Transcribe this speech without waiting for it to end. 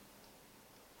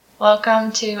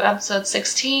Welcome to episode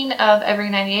 16 of Every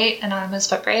 98 Anonymous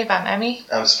but Brave. I'm Emmy.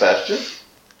 I'm Sebastian.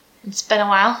 It's been a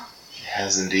while. It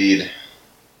has indeed.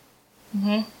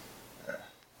 Mm-hmm.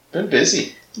 Been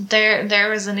busy. There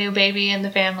was a new baby in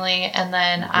the family, and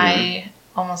then I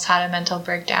almost had a mental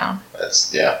breakdown.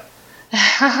 Yeah.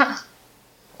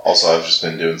 Also, I've just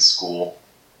been doing school.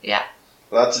 Yeah.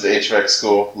 Lots of HVAC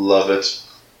school. Love it.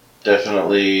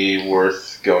 Definitely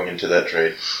worth going into that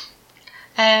trade.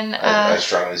 And I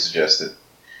strongly suggest it.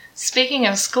 Speaking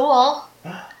of school,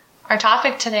 our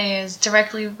topic today is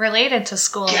directly related to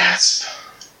school. Gasp!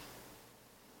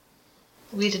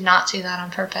 We did not do that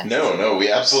on purpose. No,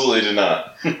 we absolutely did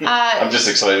not. I'm just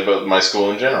excited about my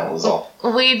school in general, is all.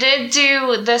 We did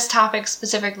do this topic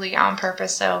specifically on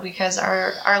purpose, though, because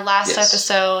our last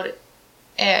episode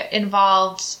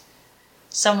involved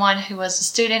someone who was a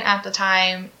student at the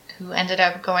time who ended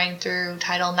up going through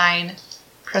Title IX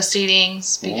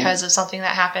proceedings because of something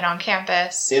that happened on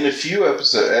campus. In a few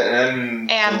episodes, and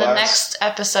the next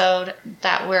episode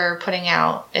that we're putting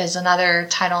out is another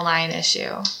Title IX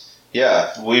issue.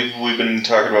 Yeah, we've been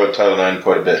talking about Title IX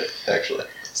quite a bit, actually.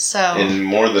 So in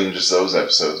more than just those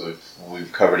episodes,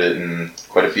 we've covered it in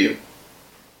quite a few.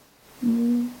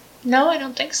 No, I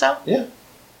don't think so. Yeah.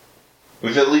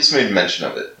 We've at least made mention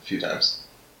of it a few times.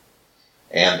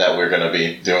 And that we're going to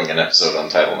be doing an episode on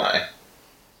Title IX.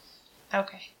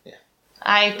 Okay. Yeah.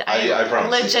 I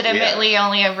promise legitimately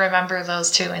only remember those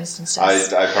two instances.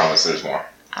 I promise there's more.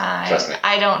 Trust me.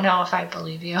 I don't know if I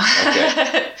believe you.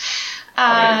 Okay.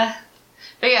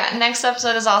 But yeah, next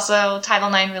episode is also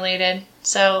Title IX related.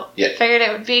 So figured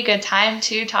it would be a good time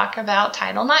to talk about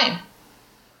Title IX.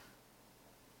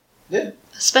 Yeah.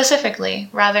 Specifically,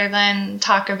 rather than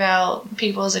talk about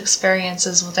people's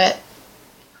experiences with it.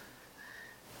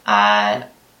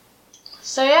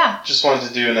 So yeah. Just wanted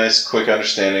to do a nice quick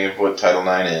understanding of what Title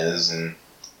IX is and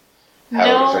how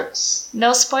it affects.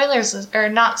 No spoilers, or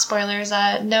not spoilers,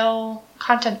 no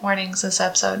content warnings this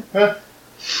episode. Huh.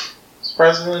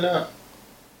 Surprisingly not.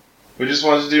 We just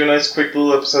wanted to do a nice quick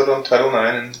little episode on Title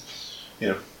IX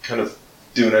and, kind of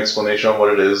do an explanation on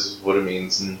what it is, what it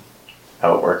means, and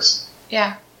how it works.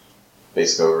 Yeah.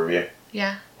 Basic overview.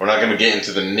 Yeah. We're not going to get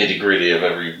into the nitty-gritty of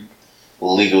every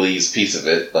legalese piece of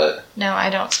it, but... No, I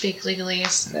don't speak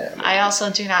legalese. No, I also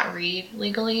do not read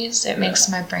legalese. It makes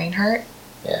my brain hurt.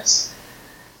 Yes.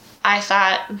 I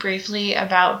thought briefly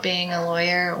about being a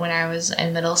lawyer when I was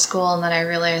in middle school, and then I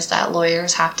realized that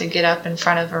lawyers have to get up in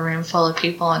front of a room full of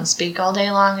people and speak all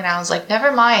day long, and I was like,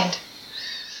 never mind.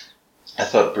 I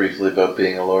thought briefly about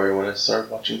being a lawyer when I started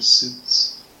watching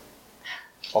Suits.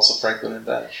 Also Franklin and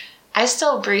Bash. I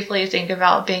still briefly think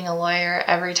about being a lawyer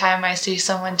every time I see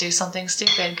someone do something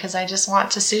stupid, because I just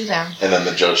want to sue them. And then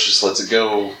the judge just lets it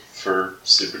go for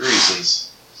stupid reasons.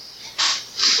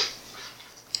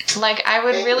 Like, I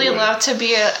would really love to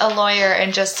be a lawyer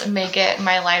and just make it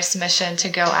my life's mission to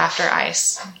go after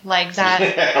ICE. Like,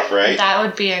 that, right? That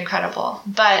would be incredible.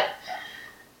 But,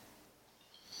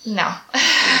 no.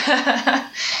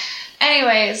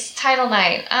 Anyways, Title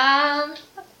IX.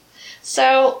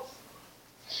 So,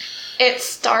 it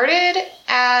started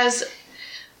as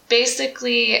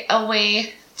basically a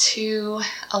way to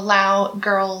allow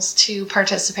girls to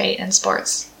participate in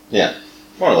sports. Yeah,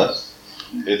 more or less.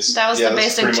 That was the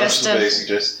basic gist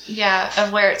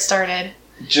of where it started.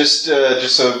 Just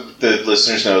so the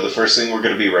listeners know, the first thing we're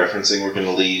going to be referencing, we're going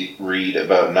to read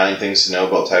about 9 things to know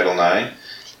about Title IX,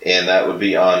 and that would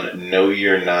be on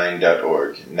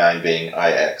knowyour9.org, 9 being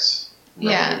IX.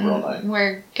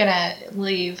 We're going to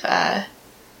leave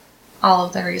all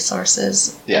of the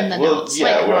resources in the notes.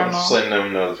 Well, just letting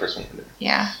them know the first one.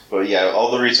 Yeah. But all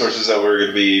the resources that we're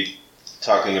going to be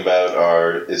talking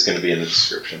about is going to be in the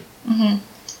description. Mm-hmm.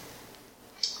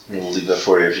 We'll leave that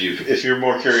for you if you're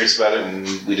more curious about it and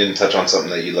we didn't touch on something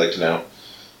that you'd like to know.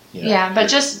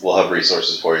 But we'll have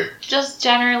resources for you. Just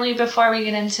generally, before we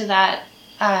get into that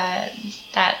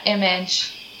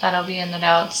image that'll be in the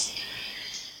notes,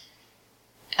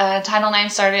 Title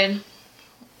IX started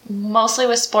mostly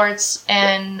with sports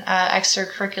and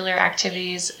extracurricular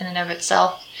activities in and of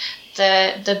itself.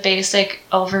 The basic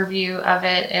overview of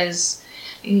it is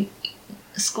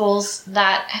schools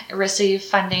that receive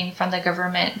funding from the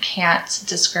government can't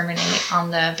discriminate on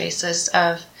the basis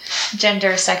of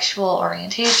gender, sexual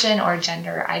orientation, or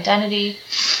gender identity.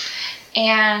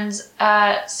 And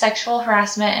sexual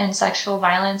harassment and sexual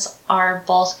violence are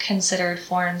both considered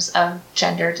forms of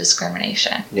gender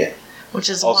discrimination. Yeah. Which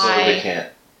is also, why they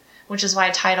can't. Which is why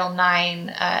Title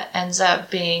IX ends up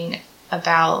being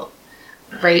about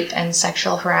rape and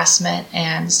sexual harassment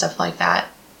and stuff like that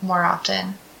more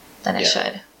often than it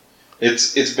should.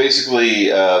 It's basically,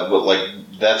 but like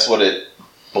that's what it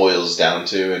boils down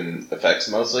to and affects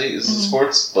mostly is the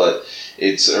sports. But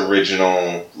its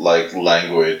original like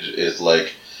language is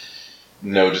like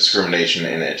no discrimination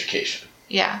in education.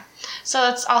 Yeah. So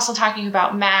it's also talking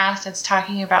about math. It's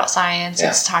talking about science. Yeah.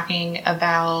 It's talking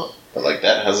about. But like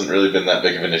that hasn't really been that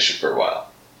big of an issue for a while.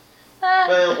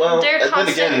 Well, then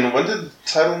again, when did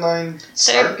Title IX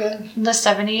start again? The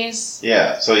 70s.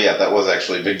 Yeah, so yeah, that was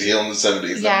actually a big deal in the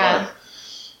 70s. Yeah.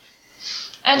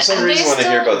 For some reason, when I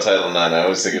hear about Title IX, I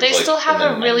always think it's like they still have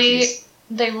in the 90s.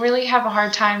 They really have a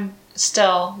hard time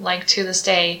still, like to this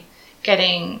day,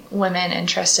 getting women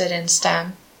interested in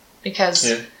STEM because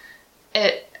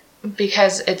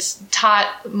it's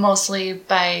taught mostly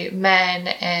by men,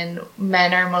 and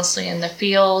men are mostly in the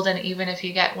field, and even if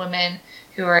you get women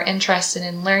who are interested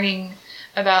in learning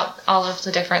about all of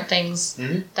the different things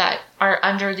that are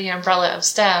under the umbrella of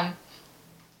STEM,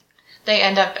 they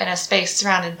end up in a space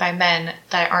surrounded by men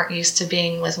that aren't used to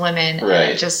being with women.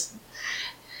 Right. And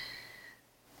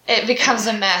it becomes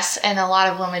a mess, and a lot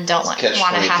of women don't want to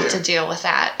have to deal with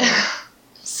that.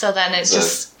 So then it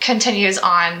just continues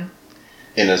on.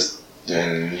 In a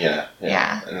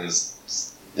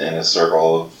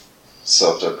circle of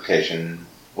self-deprecation,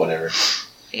 whatever.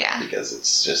 Yeah. Because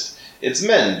it's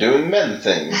men doing men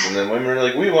things, and then women are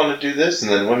like, we want to do this,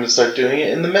 and then women start doing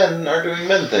it, and the men are doing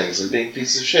men things and being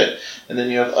pieces of shit. And then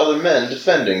you have other men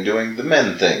defending doing the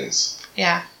men things.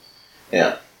 Yeah.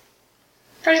 Yeah.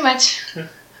 Pretty much.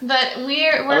 But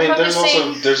we're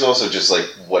focusing... there's also just like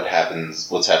what's happening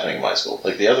in my school.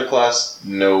 Like the other class,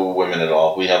 no women at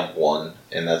all. We have one,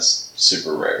 and that's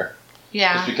super rare.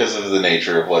 Yeah. Just because of the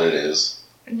nature of what it is.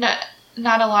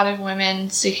 Not a lot of women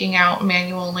seeking out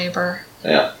manual labor.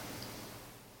 Yeah.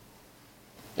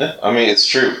 Yeah, I mean, it's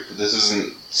true. This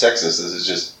isn't sexist. This is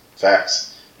just facts.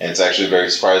 And it's actually very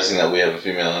surprising that we have a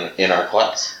female in our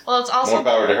class. Well, it's also... More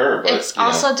power to her, but... It's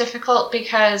also difficult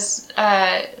because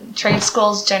trade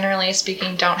schools, generally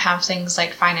speaking, don't have things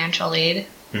like financial aid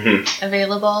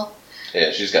available.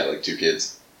 Yeah, she's got like 2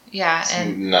 kids. Yeah, it's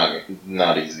and...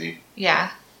 Not easy.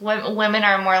 Yeah. Women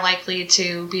are more likely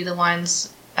to be the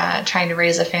ones trying to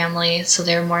raise a family, so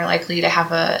they're more likely to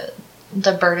have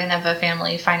the burden of a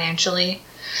family financially.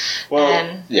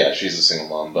 Well, yeah, she's a single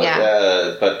mom, but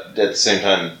but at the same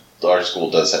time, our school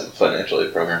does have a financial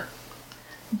aid program.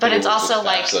 But it's also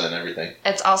like and everything.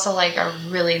 It's also like a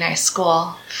really nice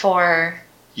school for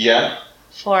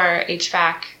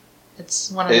HVAC.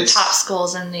 It's one of the top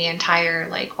schools in the entire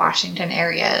like Washington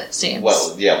area, it seems.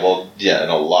 Well, in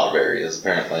a lot of areas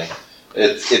apparently.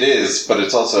 It is, but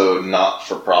it's also not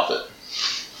for profit.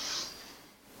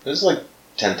 It's like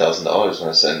 $10,000 when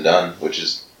it's said and done, which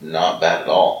is not bad at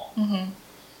all. Mm-hmm.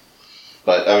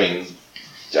 But I mean,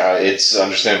 it's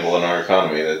understandable in our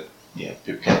economy that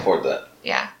people can't afford that.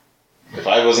 Yeah. If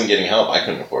I wasn't getting help, I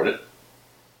couldn't afford it.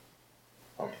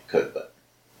 I mean, I could, but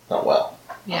not well.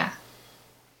 Yeah.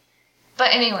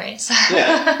 But anyways.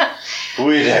 Yeah.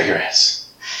 We digress.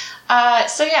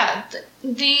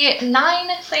 The 9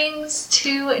 things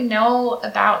to know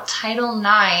about Title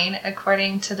IX,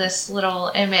 according to this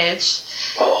little image.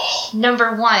 Oh.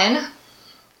 Number 1,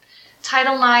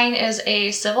 Title IX is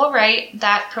a civil right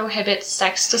that prohibits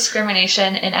sex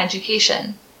discrimination in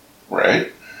education.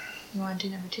 Right. You want to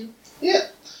do number 2? Yeah.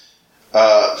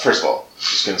 First of all,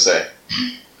 just going to say,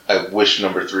 I wish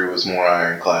number 3 was more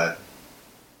ironclad.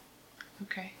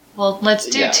 Okay. Well, let's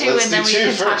do 2 and then we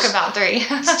can talk about 3.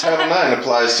 Title IX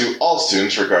applies to all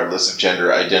students regardless of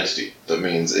gender identity. That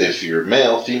means if you're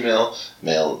male, female,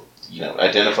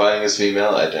 identifying as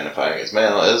female, identifying as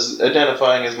male, as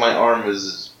identifying as my arm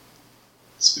is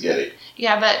spaghetti.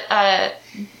 Yeah, but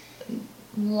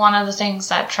one of the things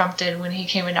that Trump did when he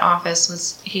came into office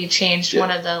was he changed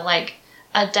one of the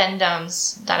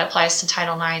addendums that applies to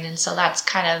Title IX, and so that's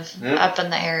kind of up in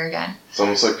the air again. It's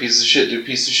almost like piece of shit do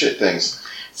piece of shit things.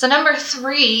 So number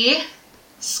 3,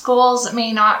 schools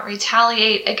may not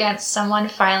retaliate against someone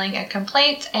filing a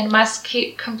complaint and must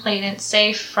keep complainants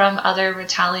safe from other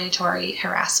retaliatory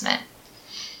harassment.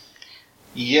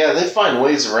 Yeah, they find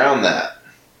ways around that.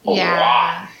 A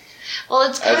lot. Well,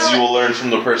 it's kind as you will learn from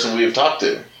the person we have talked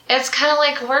to. It's kind of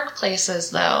like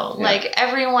workplaces, though. Yeah. Like,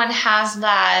 everyone has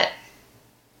that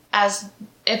as...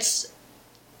 It's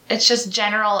just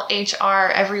general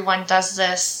HR. Everyone does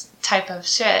this type of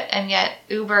shit, and yet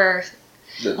Uber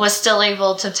was still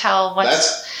able to tell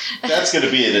that's going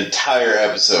to be an entire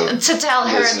episode to tell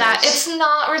her that it's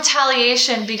not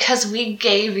retaliation because we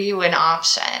gave you an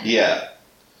option.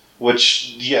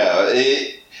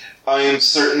 I am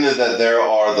certain that there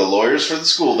are the lawyers for the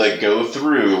school that go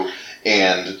through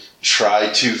and try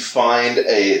to find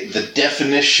the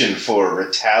definition for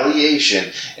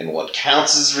retaliation and what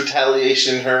counts as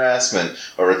retaliation harassment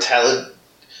or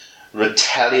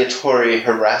retaliatory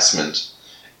harassment,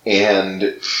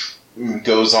 and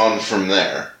goes on from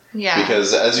there. Yeah.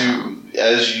 Because as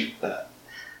you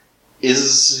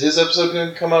is his episode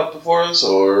going to come out before us,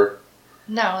 or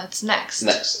no? It's next.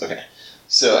 Next, okay.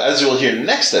 So as you'll hear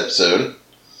next episode,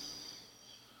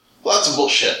 lots of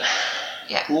bullshit.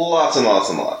 Yeah. Lots and lots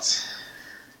and lots.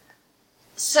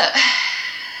 So,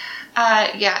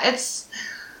 yeah, it's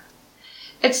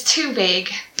too vague.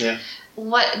 Yeah.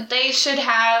 What they should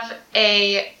have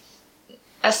a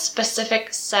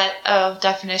specific set of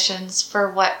definitions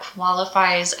for what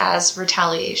qualifies as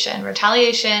retaliation.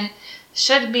 Retaliation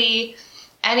should be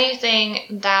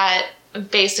anything that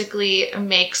basically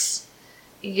makes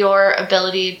your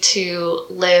ability to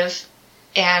live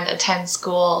and attend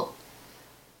school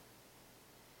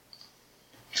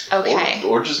okay.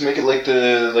 Or just make it like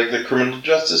the criminal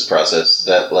justice process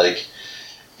that, like,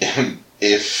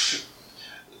 if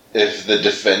the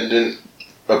defendant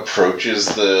approaches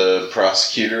the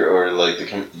prosecutor or like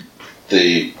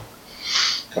the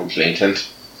complainant,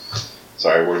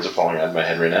 sorry, words are falling out of my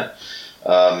head right now,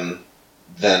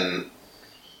 then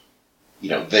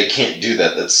they can't do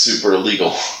that. That's super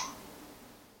illegal.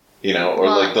 Or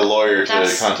like the lawyer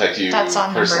to contact you. That's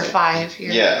on personally. number 5.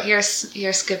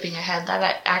 You're skipping ahead.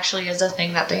 That actually is a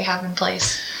thing that they have in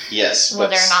place. Yes,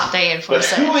 whether or not they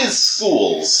enforce it. But who is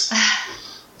schools?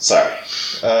 Sorry.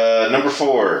 Number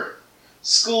 4.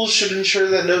 Schools should ensure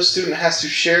that no student has to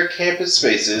share campus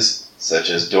spaces, such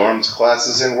as dorms,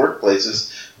 classes, and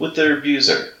workplaces, with their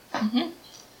abuser. Mm-hmm.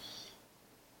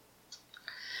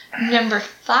 Number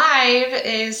 5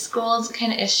 is schools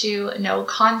can issue no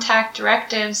contact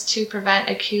directives to prevent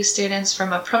accused students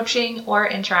from approaching or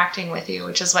interacting with you,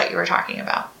 which is what you were talking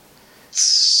about.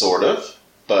 Sort of,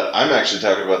 but I'm actually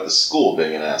talking about the school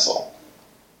being an asshole.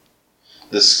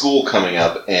 The school coming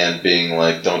up and being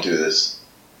like, don't do this.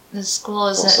 The school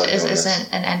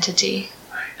isn't an entity.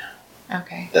 I know.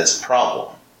 Okay. That's a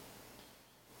problem.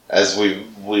 As we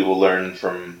will learn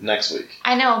from next week.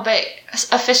 I know, but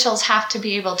officials have to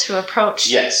be able to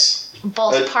approach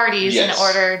both parties in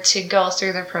order to go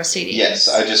through the proceedings. Yes,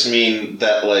 I just mean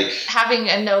that, like, having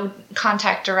a no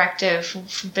contact directive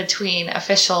between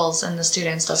officials and the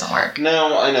students doesn't work.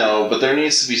 No, I know, but there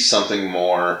needs to be something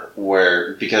more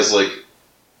because, like...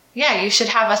 Yeah, you should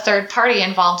have a third party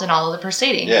involved in all of the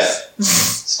proceedings. Yeah.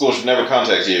 School should never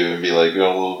contact you and be like,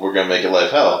 well, we're going to make your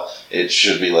life hell. It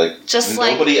should be like,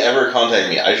 nobody ever contact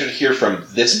me. I should hear from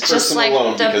this person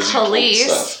alone because you told stuff. Just like the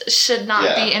police should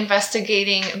not be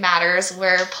investigating matters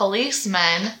where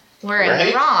policemen were in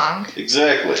the wrong.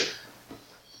 Exactly.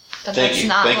 But Thank you.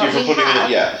 Thank you for putting it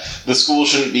in. Yeah. The school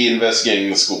shouldn't be investigating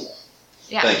the school.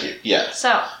 Yeah. Thank you. Yeah.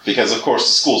 So. Because, of course,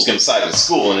 the school's going to side with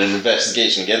school in an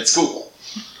investigation against school.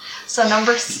 So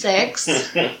number 6.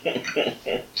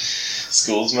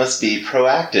 Schools must be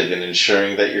proactive in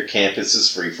ensuring that your campus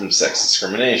is free from sex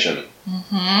discrimination.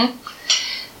 Mm-hmm.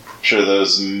 I'm sure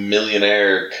those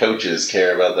millionaire coaches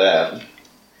care about that.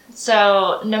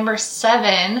 So number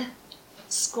 7,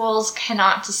 schools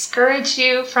cannot discourage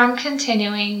you from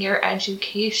continuing your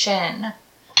education.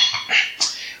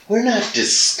 We're not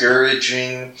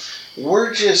discouraging.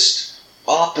 We're just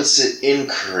opposite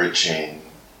encouraging.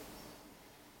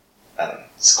 I don't know.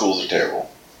 Schools are terrible.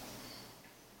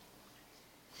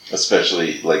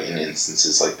 Especially, like, in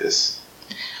instances like this.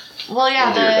 Well,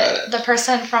 yeah, the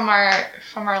person from our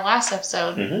last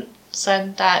episode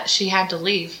said that she had to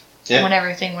leave when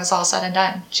everything was all said and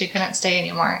done. She couldn't stay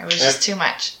anymore. It was just too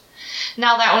much.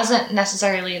 Now, that wasn't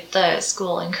necessarily the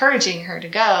school encouraging her to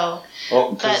go.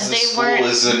 Well, because the school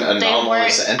is an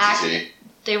anomalous entity.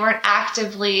 They weren't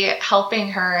actively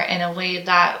helping her in a way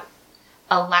that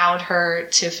allowed her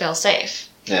to feel safe.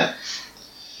 Yeah.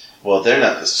 Well, they're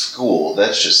not the school.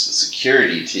 That's just the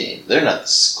security team. They're not the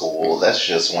school. That's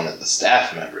just one of the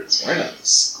staff members. We're not the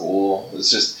school.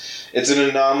 It's an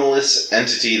anomalous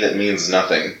entity that means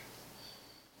nothing.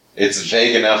 It's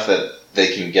vague enough that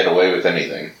they can get away with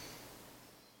anything.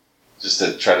 Just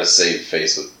to try to save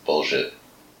face with bullshit.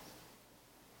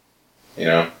 You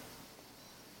know?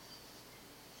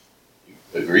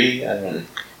 Agree?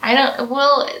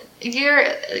 Well,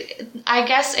 I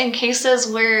guess in cases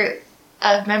where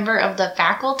a member of the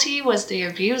faculty was the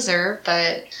abuser,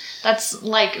 but that's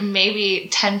like maybe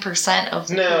 10% of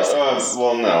the cases.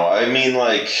 No. I mean,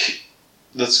 like,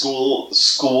 the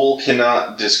school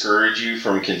cannot discourage you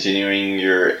from continuing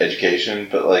your education,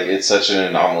 but, like, it's such an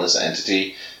anomalous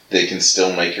entity, they can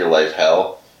still make your life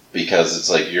hell. because it's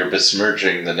like, you're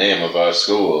besmirching the name of our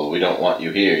school. We don't want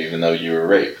you here, even though you were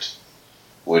raped.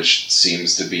 Which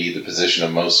seems to be the position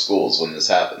of most schools when this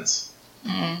happens.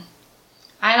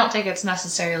 I don't think it's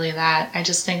necessarily that. I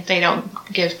just think they don't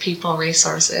give people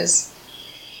resources.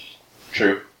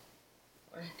 True.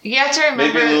 You have to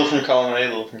remember... Maybe a little from column A, a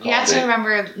little from column B. You have to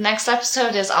remember, next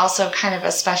episode is also kind of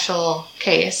a special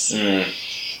case. This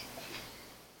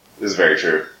is very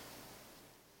true.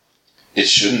 It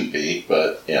shouldn't be,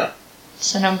 but yeah.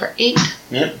 So number 8.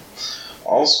 Yep.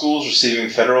 All schools receiving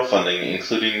federal funding,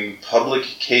 including public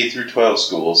K-12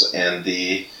 schools, and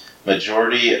the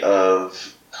majority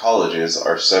of colleges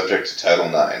are subject to Title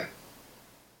IX.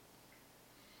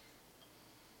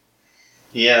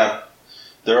 Yeah.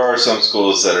 There are some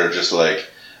schools that are just like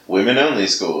women-only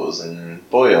schools and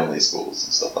boy-only schools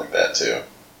and stuff like that, too.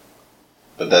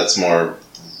 But that's more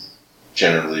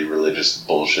generally religious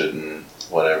bullshit and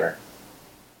whatever.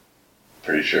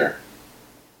 Pretty sure.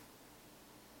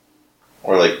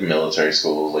 Or like military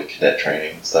school, like cadet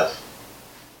training and stuff.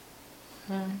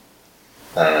 I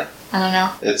don't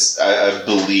know. I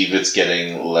believe it's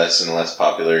getting less and less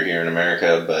popular here in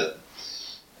America, but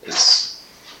it's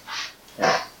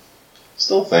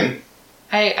still a thing.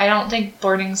 I don't think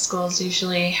boarding schools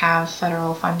usually have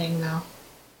federal funding, though.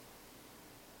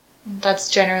 That's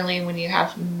generally when you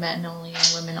have men only and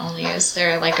women only. Is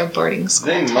there like a boarding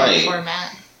school type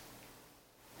format?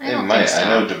 They might. So. I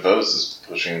know DeVos is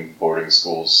pushing boarding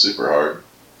schools super hard.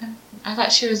 I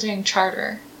thought she was doing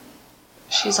charter.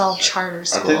 She's all charter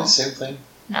school. Aren't they the same thing?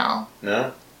 No.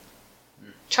 No?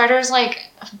 Charter is like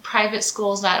private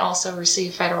schools that also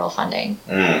receive federal funding.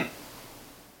 I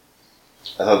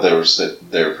thought they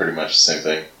were pretty much the same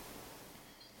thing.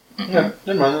 Yeah,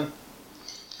 never mind then.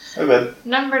 My bad.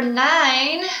 Number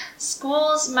 9,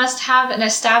 schools must have an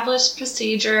established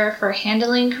procedure for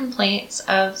handling complaints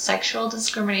of sexual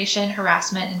discrimination,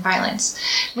 harassment, and violence.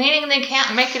 Meaning they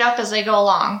can't make it up as they go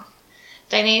along.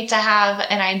 They need to have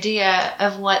an idea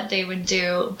of what they would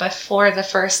do before the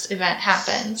first event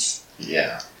happens.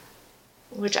 Yeah.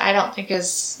 Which I don't think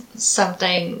is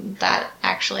something that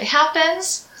actually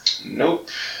happens. Nope.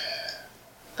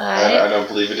 But I don't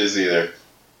believe it is either.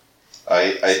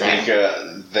 I think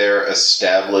their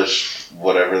established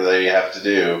whatever they have to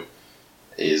do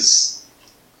is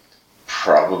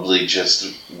probably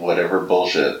just whatever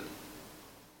bullshit,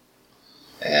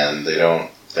 and they don't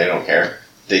care.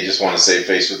 They just want to save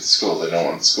face with the school. They don't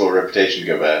want the school reputation to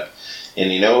go bad.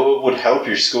 And you know what would help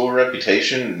your school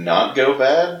reputation not go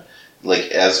bad?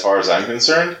 Like, as far as I'm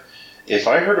concerned, if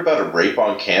I heard about a rape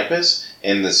on campus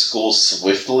and the school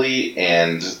swiftly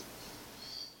and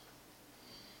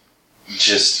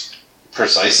just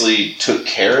precisely took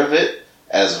care of it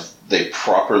as they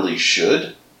properly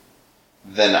should,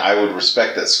 then I would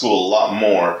respect that school a lot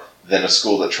more than a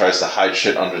school that tries to hide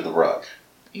shit under the rug.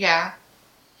 Yeah.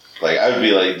 Like, I would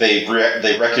be like, they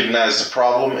recognized the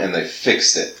problem and they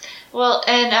fixed it. Well,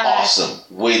 and awesome.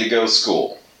 Way to go,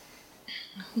 school.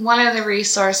 One of the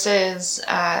resources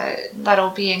that'll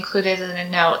be included in the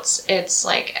notes, it's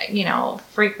like,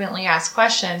 frequently asked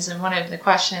questions, and one of the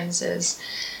questions is,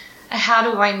 how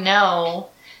do I know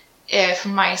if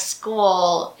my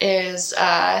school is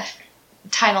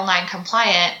Title IX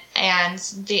compliant? And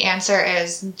the answer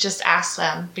is just ask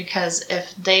them, because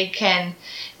if they can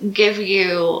give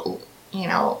you,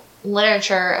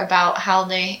 literature about how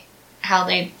they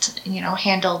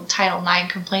handled Title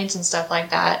IX complaints and stuff like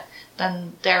that,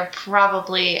 then they're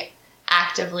probably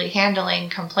actively handling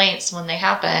complaints when they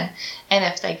happen. And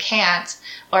if they can't,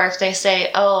 or if they say,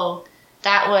 oh,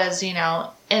 that was,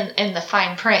 in the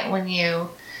fine print when you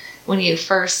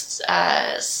first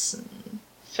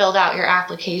filled out your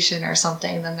application or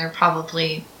something, then they're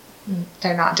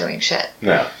not doing shit.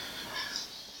 No.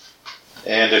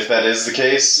 And if that is the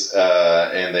case,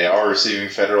 and they are receiving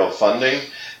federal funding,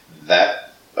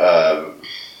 that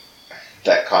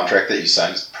contract that you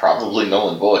signed is probably null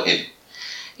and void.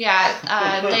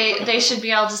 Yeah, they should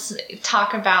be able to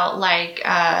talk about like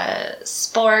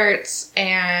sports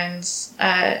and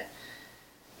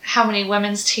how many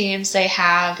women's teams they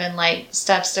have and like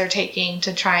steps they're taking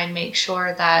to try and make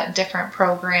sure that different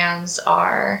programs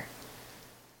are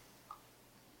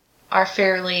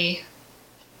fairly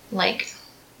like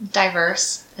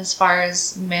diverse as far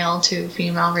as male to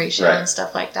female ratio and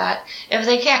stuff like that. If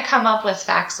they can't come up with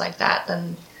facts like that,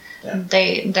 then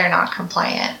they're not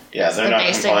compliant. Yeah, they're not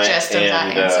compliant. That's the basic gist of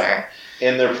that answer.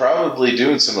 And they're probably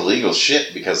doing some illegal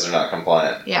shit because they're not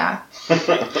compliant. Yeah.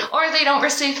 Or they don't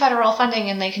receive federal funding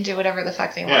and they can do whatever the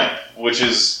fuck they want. Yeah, which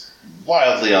is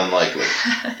wildly unlikely.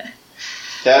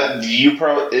 That you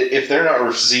probably, if they're not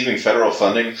receiving federal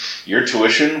funding, your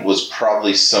tuition was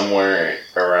probably somewhere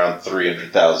around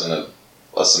 $300,000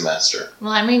 a semester.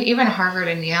 Well, I mean, even Harvard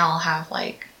and Yale have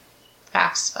like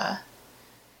FAFSA.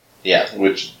 Yeah,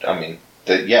 which I mean,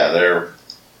 they're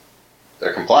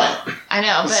compliant. I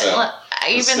know, but So,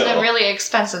 even still. the really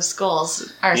expensive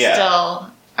schools are Yeah.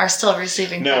 still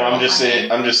receiving. No, federal I'm just funding.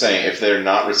 saying. I'm just saying, if they're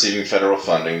not receiving federal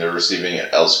funding, they're receiving it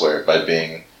elsewhere by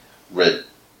being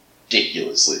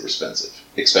ridiculously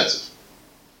expensive.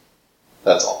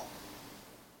 That's all.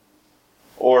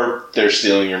 Or they're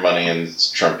stealing your money and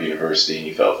it's Trump University and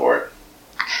you fell for it.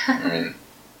 I mean,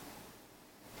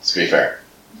 let's be fair.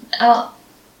 Oh,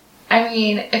 I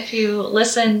mean, if you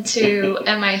listen to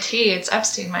MIT, it's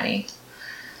Epstein money.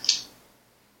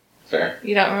 Fair.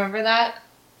 You don't remember that?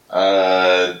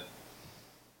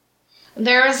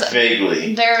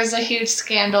 Vaguely. There was a huge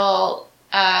scandal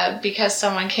because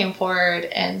someone came forward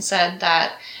and said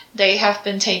that they have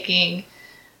been taking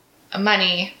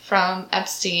money from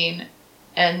Epstein,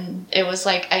 and it was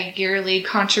like a yearly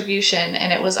contribution,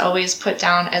 and it was always put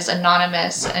down as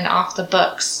anonymous and off the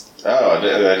books. Oh, I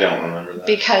don't remember that.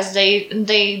 Because they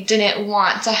didn't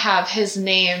want to have his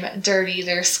name dirty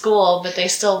their school, but they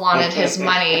still wanted his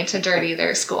money to dirty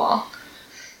their school.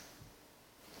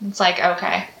 It's like,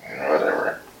 okay.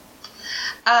 Whatever.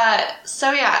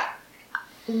 So yeah,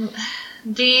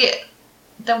 the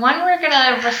one we're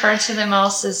gonna refer to the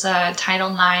most is Title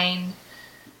IX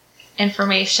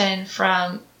information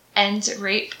from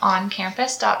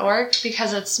endrapeoncampus.org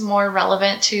because it's more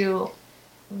relevant to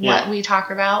what we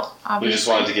talk about, obviously. We just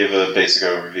wanted to give a basic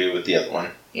overview with the other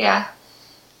one. Yeah.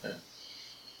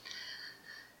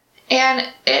 And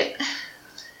it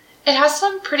has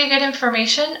some pretty good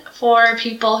information for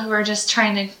people who are just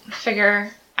trying to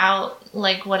figure out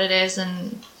like what it is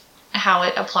and how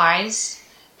it applies.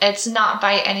 It's not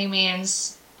by any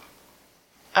means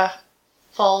a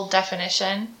full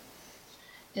definition.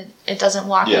 It doesn't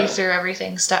walk you through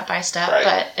everything step by step,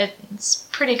 but it's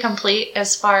pretty complete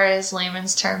as far as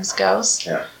layman's terms goes,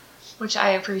 which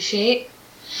I appreciate.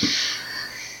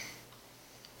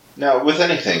 Now, with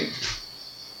anything,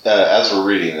 as we're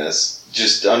reading this,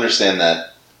 just understand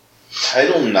that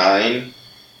Title IX,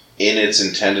 in its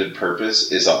intended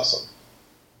purpose, is awesome.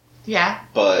 Yeah.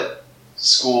 But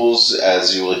schools,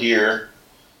 as you will hear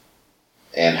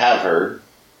and have heard,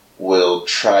 will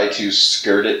try to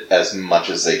skirt it as much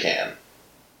as they can.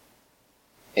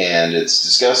 And it's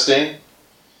disgusting,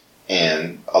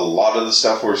 and a lot of the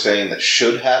stuff we're saying that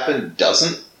should happen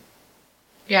doesn't.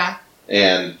 Yeah.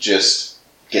 And just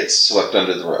gets swept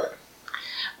under the rug.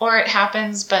 Or it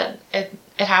happens, but it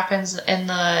happens in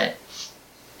the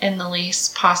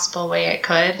least possible way it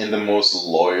could. In the most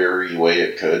lawyery way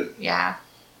it could. Yeah.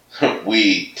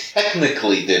 We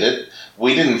technically did it.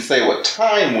 We didn't say what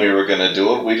time we were going to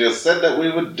do it. We just said that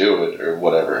we would do it, or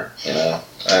whatever. You know?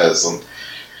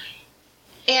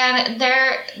 And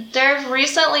there have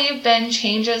recently been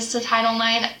changes to Title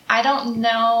IX. I don't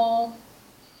know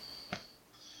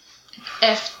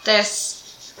if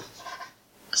this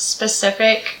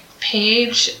specific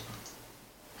page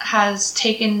has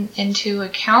taken into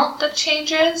account the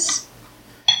changes.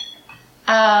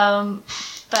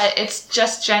 But it's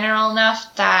just general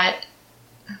enough that,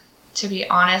 to be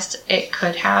honest, it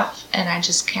could have, and I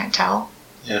just can't tell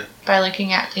by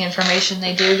looking at the information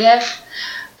they do give.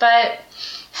 But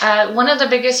one of the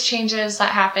biggest changes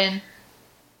that happened,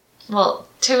 well,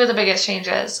 two of the biggest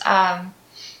changes.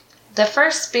 The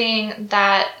first being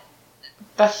that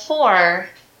before,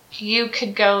 you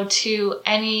could go to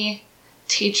any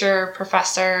teacher,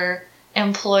 professor,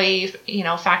 employee,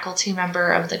 faculty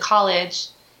member of the college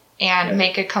and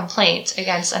make a complaint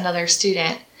against another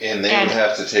student. And they would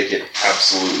have to take it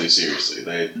absolutely seriously.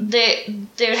 They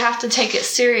would have to take it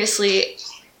seriously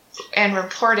and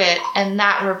report it, and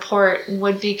that report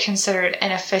would be considered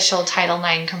an official Title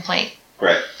IX complaint.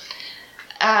 Right.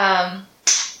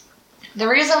 The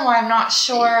reason why I'm not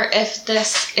sure if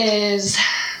this is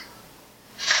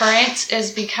current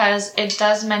is because it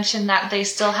does mention that they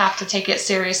still have to take it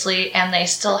seriously and they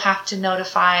still have to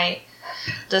notify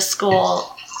the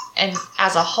school and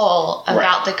as a whole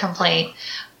about the complaint.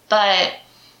 That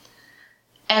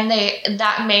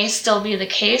may still be the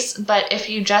case, but if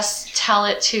you just tell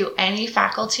it to any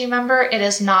faculty member, it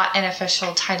is not an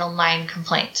official Title IX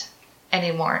complaint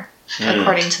anymore,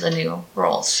 according to the new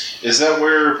rules. Is that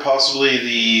where possibly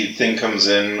the thing comes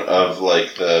in of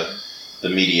like the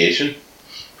mediation?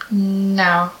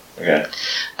 No. Okay.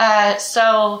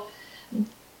 So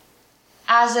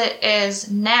as it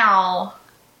is now,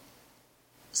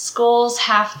 schools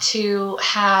have to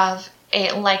have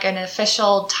an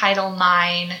official Title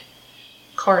IX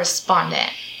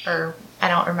correspondent, or I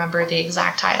don't remember the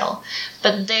exact title,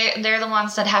 but they're the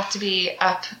ones that have to be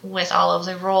up with all of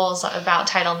the rules about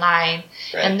Title IX,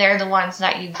 Right. and they're the ones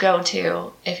that you go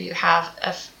to if you have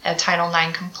a Title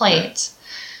IX complaint.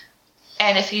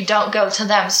 And if you don't go to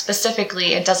them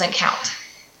specifically, it doesn't count.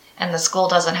 And the school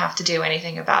doesn't have to do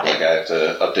anything about Like it. I have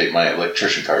to update my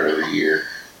electrician card every year.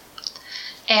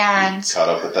 And Caught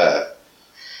up with that.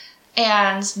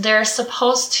 And they're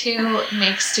supposed to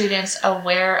make students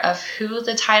aware of who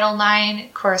the Title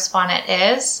IX correspondent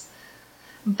is,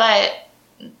 but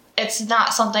it's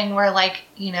not something where, like,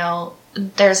 you know,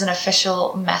 there's an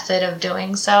official method of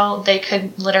doing so. They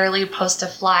could literally post a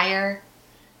flyer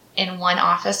in one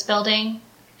office building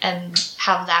and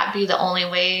have that be the only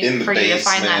way In the for you to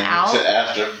find that out.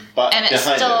 And it's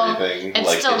behind still- everything, it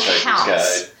like still Hitchhiker's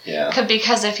counts. Guide. Yeah.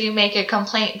 Because if you make a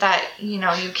complaint that, you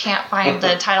know, you can't find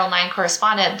the Title IX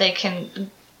correspondent, they can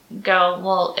go,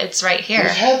 well, it's right here.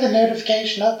 We've had the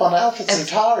notification up on Alpha It's-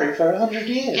 Centauri for 100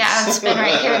 years. Yeah, it's been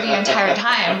right here the entire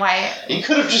time. Why? You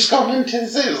could have just gone into the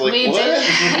zoo. It was like, We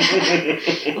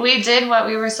what? We did what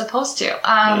we were supposed to.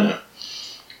 Yeah.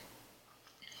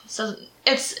 So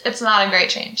it's not a great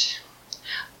change.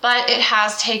 But it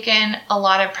has taken a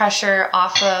lot of pressure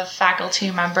off of faculty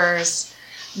members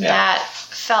that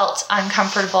felt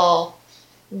uncomfortable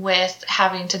with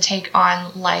having to take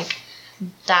on, like,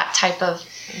 that type of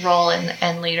role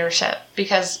in leadership.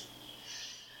 Because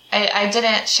I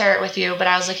didn't share it with you, but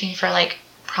I was looking for, like,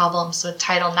 problems with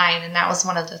Title IX, and that was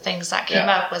one of the things that came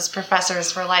Yeah. up was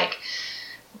professors were like,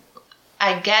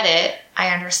 I get it. I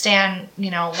understand, you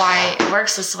know, why it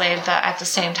works this way, but at the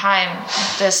same time,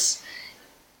 this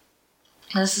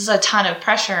is a ton of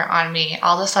pressure on me.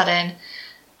 All of a sudden,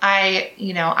 I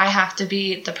have to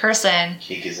be the person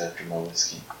He goes after my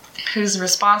whiskey. who's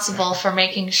responsible for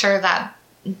making sure that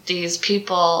these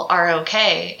people are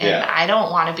okay. And Yeah. I don't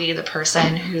want to be the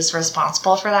person who's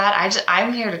responsible for that.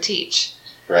 I'm here to teach.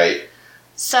 Right.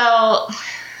 So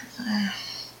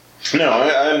No,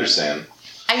 I understand.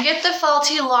 I get the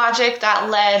faulty logic that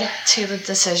led to the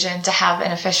decision to have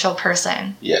an official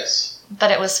person, Yes. but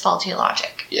it was faulty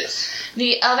logic. Yes.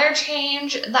 The other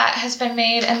change that has been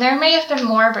made, and there may have been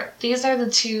more, but these are the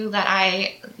two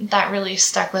that really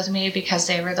stuck with me because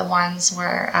they were the ones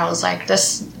where I was like,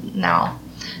 this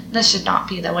should not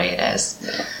be the way it is.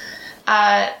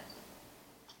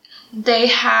 They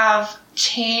have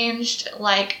changed,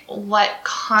 like, what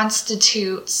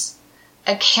constitutes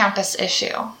a campus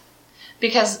issue.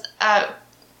 Because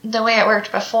the way it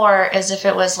worked before is if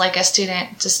it was like a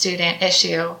student-to-student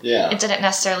issue, Yeah. it didn't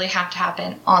necessarily have to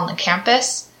happen on the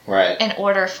campus Right. in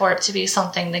order for it to be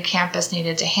something the campus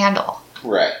needed to handle.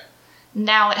 Right.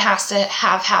 Now it has to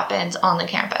have happened on the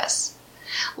campus.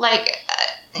 Like,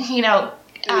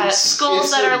 schools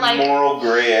It's that a are like... moral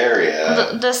gray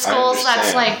area. The schools I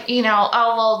that's understand.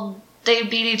 like, they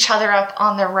beat each other up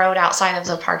on the road outside of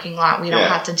the parking lot. We don't Yeah.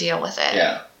 have to deal with it.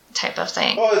 Yeah. Type of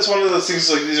thing. Well, it's one of those things,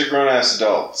 like, these are grown-ass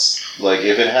adults. Like,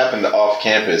 if it happened off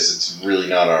campus, it's really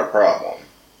not our problem.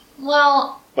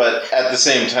 Well, But at the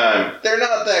same time, they're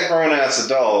not that grown-ass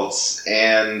adults,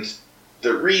 and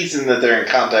the reason that they're in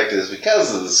contact is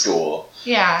because of the school.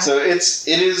 yeah. So it's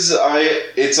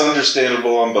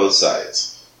understandable on both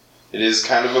sides. It is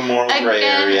kind of a moral gray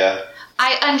Again, area.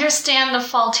 I understand the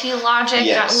faulty logic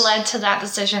Yes. that led to that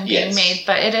decision being Yes. made,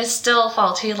 but it is still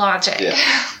faulty logic. Yeah.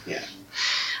 Yeah.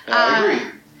 No, I agree.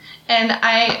 And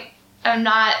I am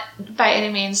not by any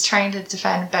means trying to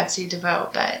defend Betsy DeVoe,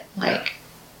 but like,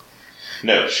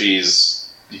 No, she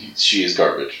is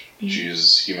garbage. She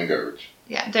is human garbage.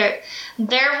 yeah, there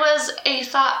was a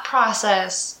thought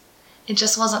process. It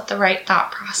just wasn't the right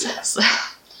thought process.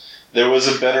 There was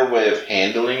a better way of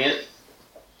handling it.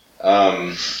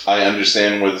 I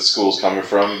understand where the school's coming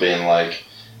from, being like,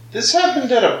 this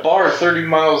happened at a bar 30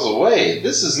 miles away.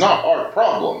 This is not our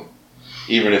problem.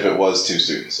 Even if it was two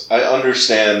students. I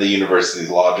understand the university's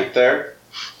logic there.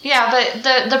 Yeah, but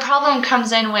the problem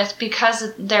comes in with, because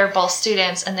they're both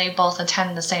students and they both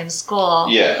attend the same school.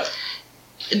 Yeah.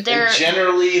 They're And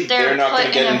generally, they're not going to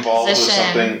put get in a involved with position-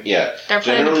 something. Yeah. they're put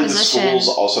in a Generally, the position- school's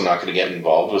also not going to get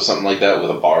involved with something like that with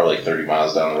a bar like 30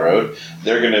 miles down the road.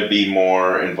 They're going to be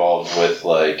more involved with,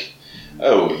 like,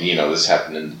 oh, this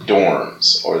happened in the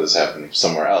dorms, or this happened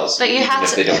somewhere else. But you even have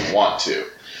if to- they don't want to.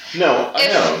 No, I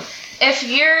know. If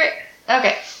you're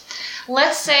okay,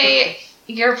 let's say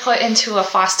you're put into a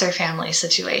foster family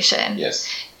situation, Yes.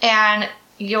 and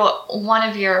one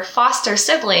of your foster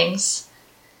siblings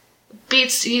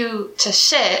beats you to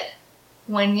shit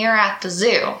when you're at the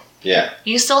zoo. Yeah.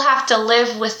 You still have to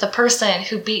live with the person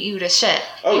who beat you to shit.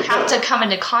 Oh, you have no. to come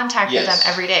into contact with them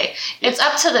every day. It's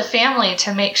up to the family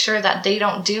to make sure that they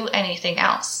don't do anything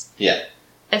else. Yeah.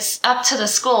 It's up to the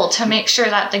school to make sure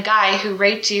that the guy who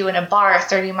raped you in a bar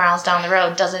 30 miles down the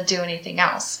road doesn't do anything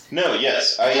else. No,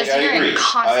 yes, I Because you're agree. in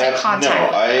constant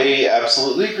contact with I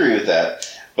absolutely agree with that.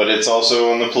 But it's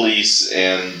also on the police,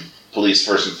 and police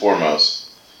first and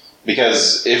foremost.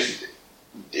 Because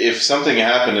if something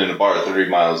happened in a bar 30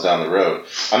 miles down the road,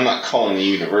 I'm not calling the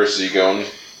university going,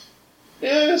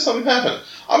 yeah, something happened.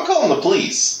 I'm calling the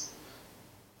police.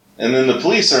 And then the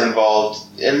police are involved,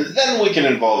 and then we can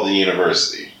involve the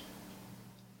university.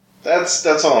 That's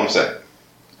all I'm saying.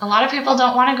 A lot of people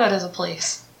don't want to go to the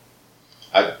police.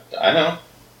 I know.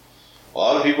 A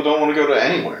lot of people don't want to go to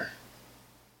anywhere.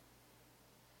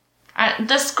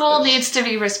 The school needs to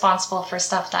be responsible for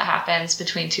stuff that happens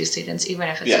between two students, even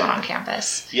if it's not on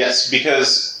campus. Yes,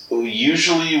 because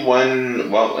usually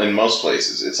in most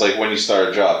places, it's like when you start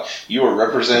a job, you are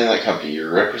representing that company,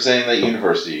 you're representing that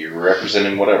university, you're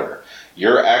representing whatever.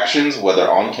 Your actions, whether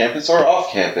on campus or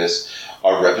off campus,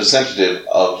 are representative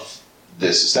of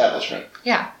this establishment.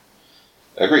 Yeah.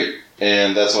 Agreed.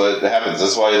 And that's what happens.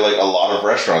 That's why, like, a lot of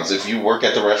restaurants, if you work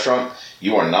at the restaurant,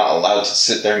 you are not allowed to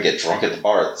sit there and get drunk at the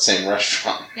bar at the same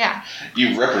restaurant. Yeah.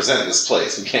 You represent this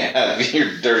place. We can't have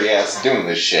your dirty ass doing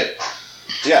this shit.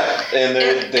 Yeah, and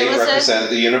they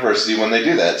represent the university when they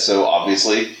do that. So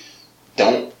obviously,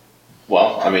 don't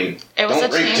rape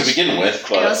to begin with.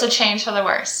 But it was a change for the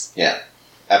worse. Yeah,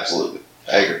 absolutely.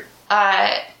 I agree.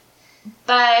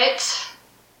 But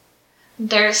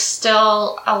there's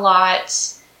still a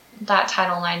lot that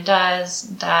Title IX does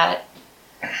that,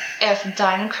 if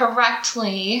done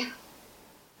correctly,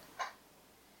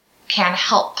 can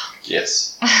help.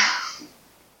 Yes.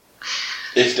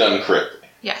 If done correctly.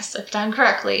 Yes, if done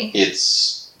correctly.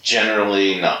 It's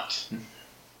generally not.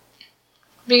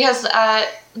 Because,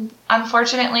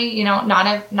 unfortunately,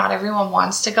 not everyone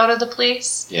wants to go to the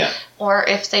police. Yeah. Or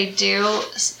if they do,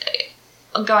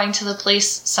 going to the police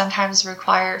sometimes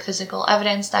require physical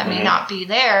evidence that may not be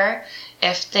there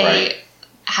if they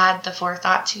had the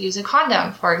forethought to use a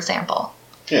condom, for example.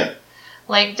 Yeah.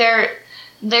 Like, there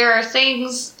are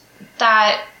things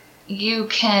that you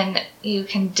can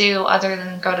do other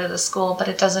than go to the school, but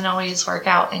it doesn't always work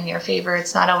out in your favor.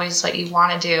 It's not always what you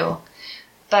want to do.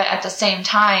 But at the same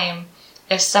time,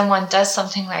 if someone does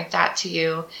something like that to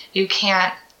you, you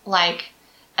can't,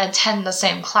 attend the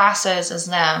same classes as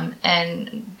them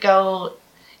and go,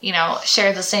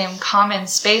 share the same common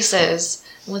spaces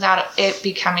without it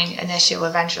becoming an issue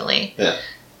eventually. Yeah.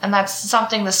 And that's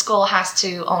something the school has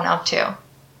to own up to,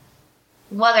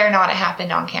 whether or not it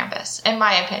happened on campus. In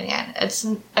my opinion, it's,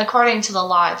 according to the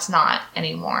law, it's not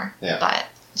anymore, but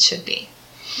it should be.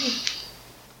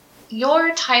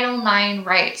 Your Title IX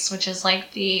rights, which is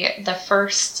like the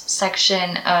first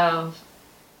section of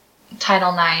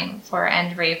Title IX for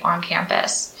end rape on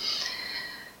campus,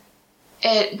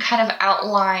 it kind of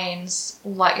outlines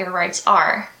what your rights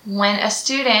are. When a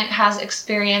student has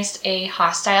experienced a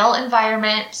hostile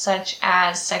environment, such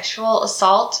as sexual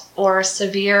assault or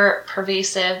severe,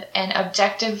 pervasive, and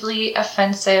objectively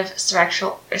offensive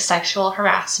sexual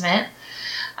harassment,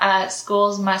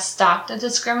 schools must stop the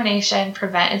discrimination,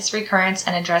 prevent its recurrence,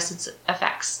 and address its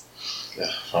effects. Yeah,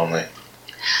 if only.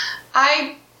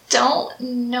 I don't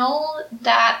know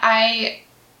that I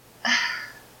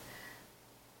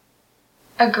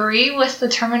agree with the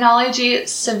terminology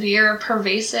severe,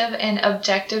 pervasive, and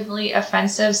objectively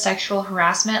offensive sexual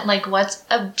harassment. Like, what's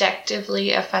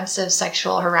objectively offensive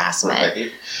sexual harassment?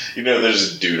 Right.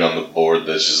 There's a dude on the board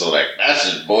that's just like, that's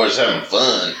just boys having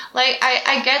fun. Like,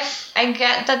 I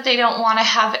get that they don't want to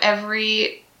have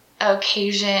every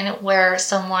occasion where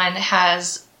someone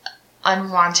has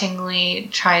unwantingly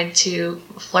tried to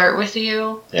flirt with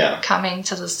you coming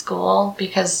to the school,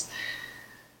 because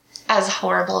as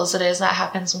horrible as it is, that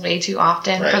happens way too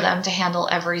often for them to handle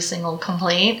every single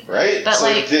complaint. Right. But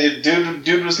so the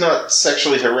dude was not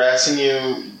sexually harassing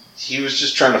you. He was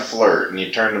just trying to flirt, and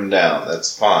you turned him down.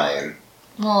 That's fine.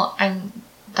 Well,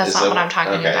 that's not what I'm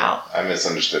talking about. I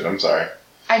misunderstood. I'm sorry.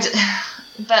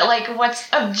 But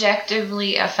what's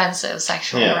objectively offensive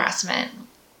sexual harassment?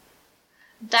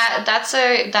 That's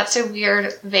a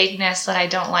weird vagueness that I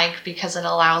don't like, because it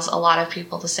allows a lot of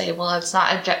people to say, well, it's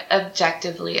not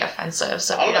objectively offensive,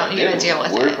 so we don't need to deal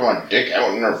with it. Work my dick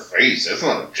out in her face. That's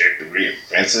not objectively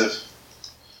offensive.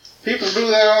 People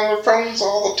do that on their phones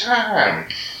all the time.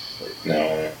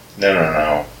 No.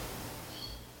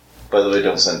 By the way,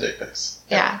 don't send dick pics.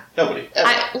 Yeah. Nobody. Ever.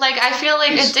 I feel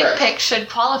like a dick pic should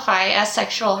qualify as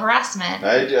sexual harassment.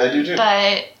 I do too.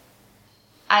 But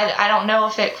I don't know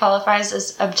if it qualifies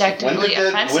as objectively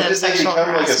offensive when did they sexual become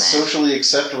harassment. like a socially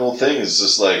acceptable thing? It's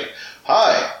just like,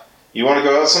 hi, you want to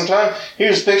go out sometime?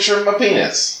 Here's a picture of my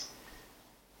penis.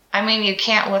 I mean, you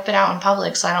can't whip it out in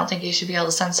public, so I don't think you should be able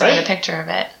to send someone a picture of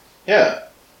it. Yeah.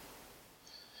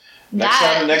 Next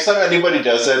time anybody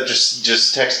does that,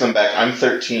 just text them back, I'm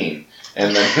 13.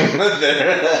 And then...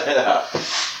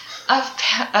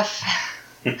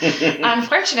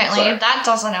 Unfortunately, that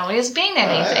doesn't always mean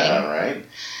anything. Alright.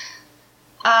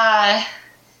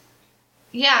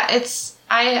 Yeah, it's...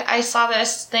 I saw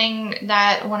this thing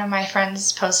that one of my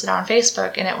friends posted on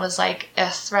Facebook, and it was like a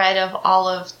thread of all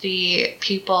of the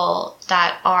people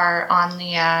that are on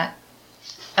the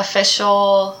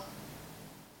official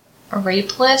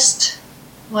rape list.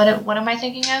 What am I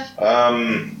thinking of?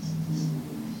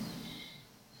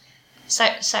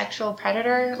 Sexual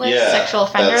predator list? Yeah, sexual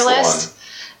offender that's list?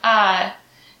 The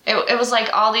one. It was like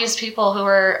all these people who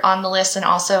were on the list and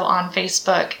also on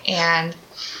Facebook, and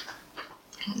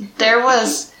there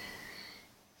was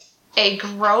a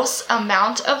gross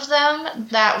amount of them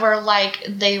that were like,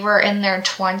 they were in their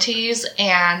 20s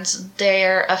and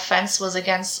their offense was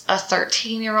against a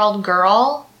 13-year-old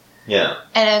girl. Yeah.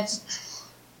 And it's...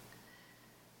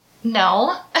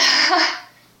 No.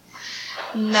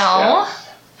 No.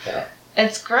 Yeah.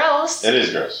 It's gross. It is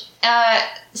gross.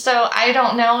 So I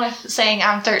don't know if saying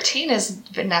I'm 13 is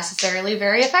necessarily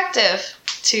very effective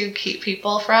to keep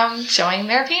people from showing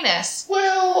their penis.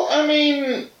 Well, I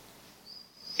mean,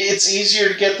 it's easier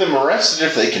to get them arrested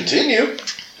if they continue.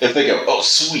 If they go, oh,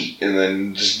 sweet, and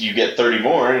then just you get 30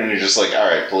 more, and you're just like, all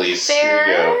right, police, here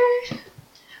you go.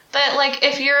 But, like,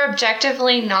 if you're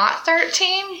objectively not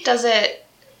 13, does it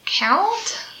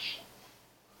count?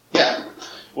 Yeah.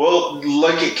 Well,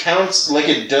 like it counts, like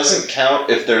it doesn't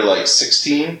count if they're like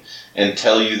 16 and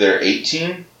tell you they're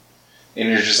 18. And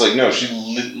you're just like, no,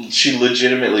 she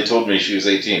legitimately told me she was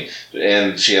 18.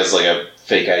 And she has like a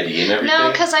fake ID and everything.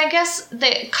 No, because I guess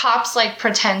the cops like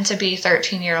pretend to be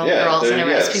 13-year-old girls and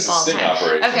arrest people all the time.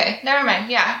 Operation. Okay, never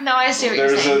mind. Yeah, no, I see what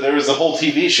you're saying. There was a whole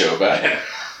TV show about it.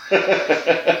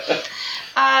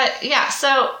 Yeah,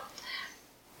 so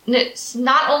it's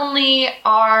not only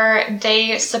are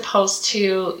they supposed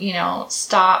to,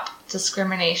 stop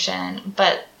discrimination,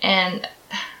 and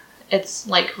it's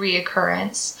like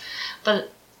reoccurrence,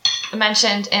 but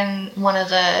mentioned in one of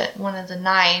the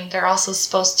 9, they're also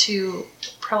supposed to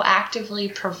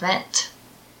proactively prevent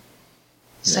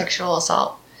sexual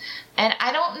assault. And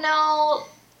I don't know.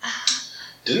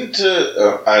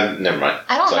 Never mind.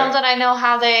 I don't know that I know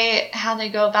how they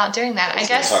go about doing that. I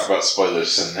guess talk about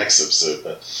spoilers in the next episode,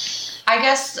 but I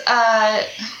guess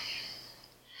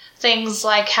things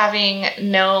like having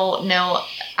no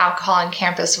alcohol on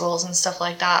campus rules and stuff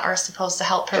like that are supposed to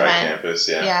help prevent. Dry campus,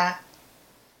 yeah. Yeah.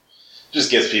 Just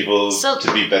gets people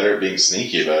to be better at being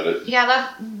sneaky about it.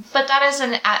 Yeah,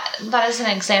 that is an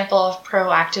example of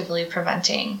proactively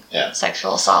preventing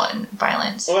sexual assault and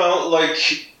violence. Well,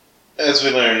 like, as we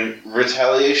learn,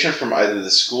 retaliation from either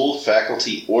the school,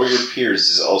 faculty, or your peers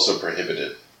is also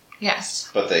prohibited.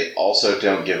 Yes. But they also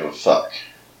don't give a fuck.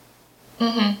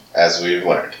 Mm-hmm. As we've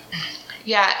learned.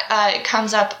 Yeah, it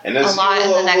comes up a lot in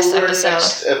the next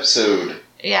episode.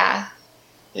 Yeah.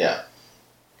 Yeah.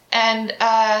 And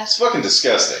it's fucking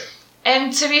disgusting.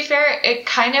 And to be fair, it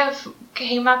kind of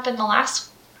came up in the last.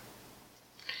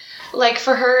 Like,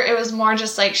 for her, it was more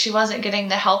just like she wasn't getting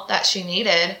the help that she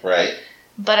needed. Right.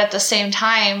 But at the same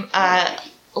time,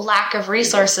 lack of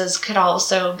resources could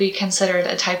also be considered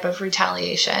a type of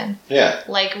retaliation. Yeah.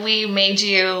 Like, we made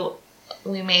you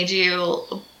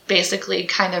basically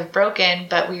kind of broken,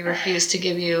 but we refuse to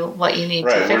give you what you need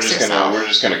to fix yourself. We're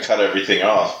just gonna cut everything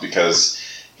off because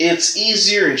it's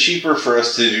easier and cheaper for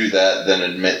us to do that than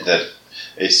admit that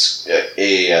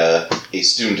a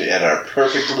student at our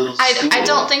perfect little school. I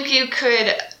don't think you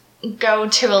could go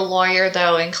to a lawyer,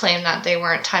 though, and claim that they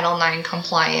weren't Title IX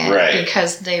compliant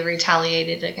because they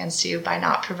retaliated against you by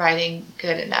not providing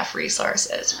good enough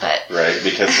resources. But right,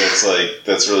 because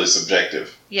that's really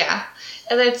subjective. Yeah,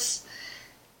 and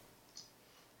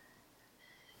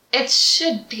it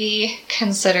should be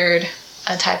considered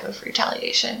a type of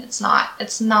retaliation. It's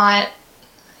not,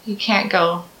 you can't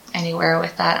go anywhere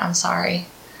with that, I'm sorry.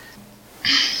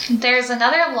 There's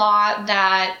another law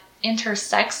that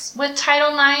intersects with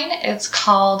Title IX. It's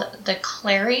called the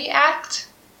Clery Act.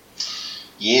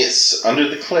 Yes, under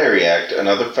the Clery Act,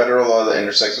 another federal law that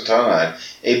intersects with Title IX,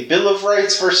 a Bill of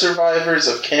Rights for survivors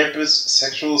of campus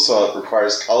sexual assault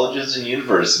requires colleges and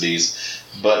universities,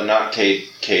 but not K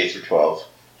through 12,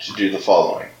 to do the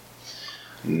following.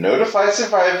 Notify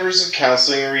survivors of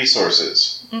counseling and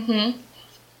resources. Mm-hmm.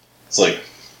 It's like,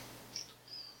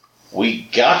 we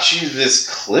got you this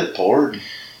clipboard.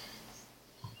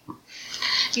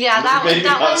 Yeah, that maybe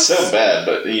that not one's so bad,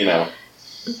 but you know.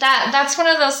 That's one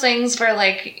of those things where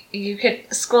like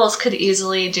schools could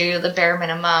easily do the bare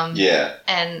minimum Yeah.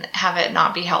 and have it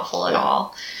not be helpful at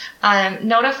all.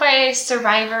 Notify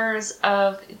survivors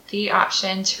of the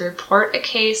option to report a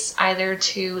case either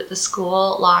to the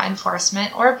school, law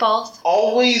enforcement, or both.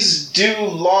 Always do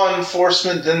law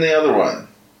enforcement than the other one.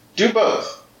 Do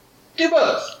both. Do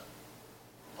both.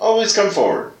 Always come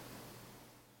forward.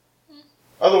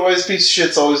 Otherwise, piece of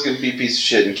shit's always going to be a piece of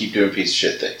shit and keep doing piece of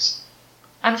shit things.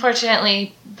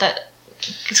 Unfortunately, that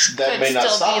may not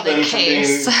stop them from being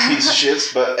piece of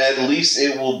shits, but at least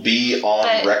it will be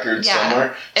on record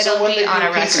somewhere. So when they do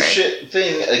a piece of shit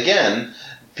thing again,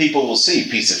 people will see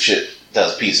piece of shit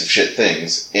does piece of shit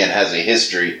things and has a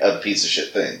history of piece of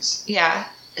shit things. Yeah.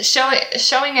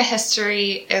 Showing a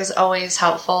history is always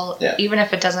helpful, even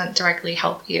if it doesn't directly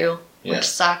help you, which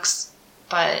sucks.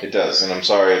 But it does, and I'm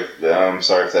sorry if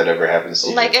that ever happens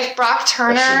to you. Like if Brock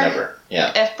Turner, never.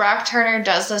 Yeah. If Brock Turner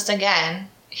does this again,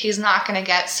 he's not going to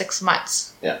get 6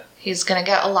 months. Yeah. He's going to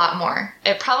get a lot more.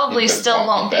 It probably still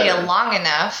won't be long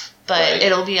enough, but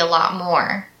it'll be a lot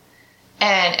more.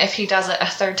 And if he does it a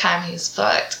third time, he's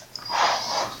fucked.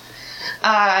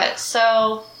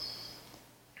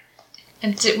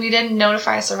 We didn't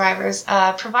notify survivors.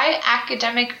 Provide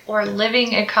academic or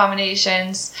living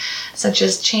accommodations, such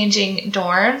as changing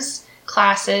dorms,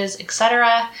 classes,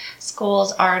 etc.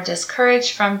 Schools are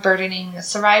discouraged from burdening the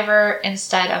survivor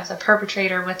instead of the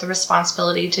perpetrator with the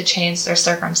responsibility to change their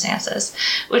circumstances.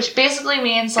 Which basically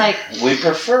means, like... We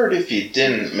preferred if you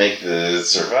didn't make the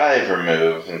survivor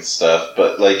move and stuff,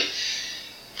 but, like...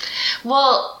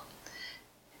 Well,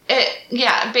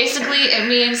 basically it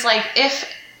means, like,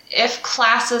 if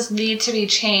classes need to be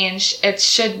changed,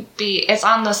 it's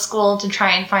on the school to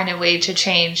try and find a way to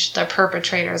change the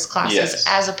perpetrator's classes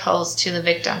as opposed to the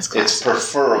victim's classes. It's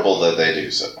preferable that they do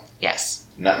so. Yes.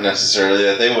 Not necessarily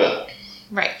that they will.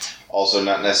 Right. Also,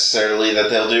 not necessarily that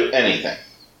they'll do anything.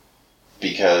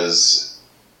 Because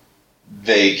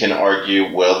they can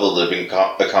argue, well, the living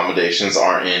accommodations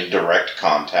aren't in direct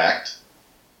contact.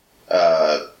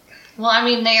 Well, I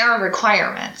mean, they are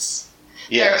requirements.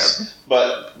 Yes,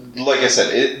 but like I said,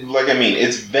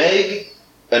 it's vague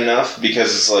enough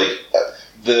because it's like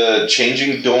the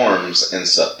changing dorms and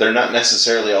stuff. They're not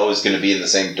necessarily always going to be in the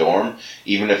same dorm,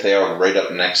 even if they are right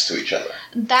up next to each other.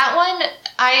 That one,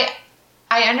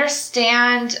 I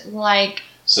understand, like...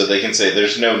 So they can say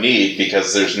there's no need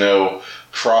because there's no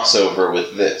crossover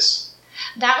with this.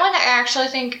 That one, I actually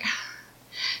think...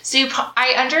 See,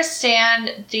 I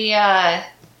understand the...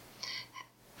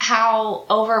 how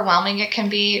overwhelming it can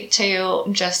be to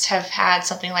just have had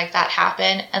something like that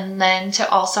happen, and then to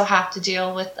also have to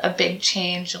deal with a big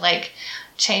change, like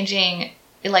changing,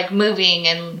 like moving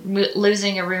and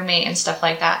losing a roommate and stuff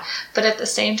like that. But at the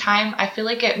same time, I feel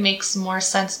like it makes more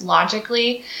sense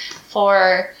logically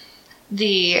for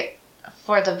the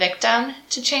victim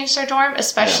to change their dorm,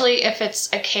 especially if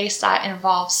it's a case that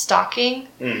involves stalking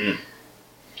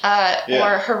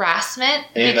or harassment,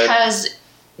 because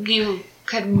you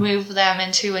could move them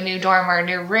into a new dorm or a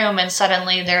new room and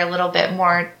suddenly they're a little bit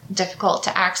more difficult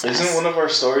to access. Isn't one of our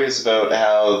stories about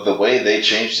how the way they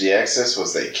changed the access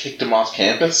was they kicked him off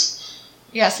campus?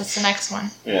 Yes, that's the next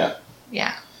one. Yeah.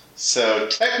 Yeah. So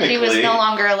technically... He was no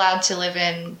longer allowed to live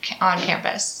on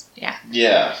campus. Yeah.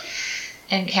 Yeah.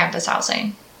 In campus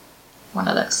housing. One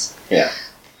of those. Yeah.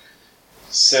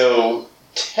 So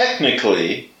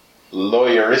technically,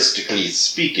 lawyeristically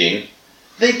speaking...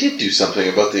 They did do something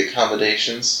about the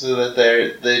accommodations so that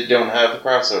they don't have a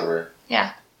crossover.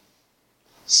 Yeah.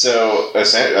 So,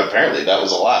 apparently that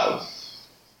was allowed.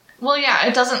 Well, yeah,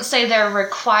 it doesn't say they're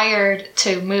required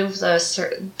to move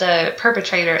the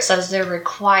perpetrator. It says they're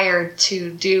required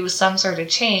to do some sort of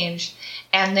change,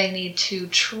 and they need to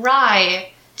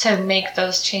try to make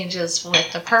those changes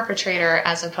with the perpetrator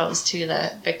as opposed to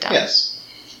the victim. Yes.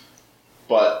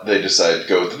 But they decided to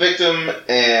go with the victim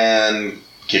and...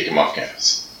 kick him off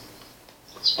campus.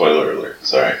 Spoiler alert,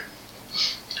 sorry.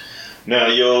 No,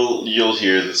 you'll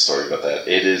hear the story about that.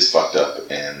 It is fucked up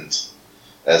and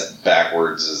as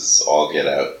backwards as all get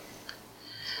out.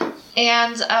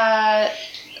 And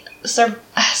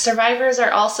survivors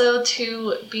are also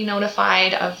to be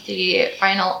notified of the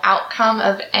final outcome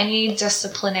of any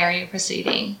disciplinary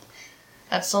proceeding.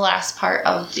 That's the last part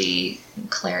of the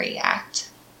Clery Act.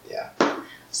 Yeah.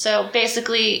 So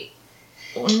basically,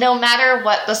 no matter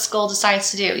what the school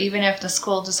decides to do, even if the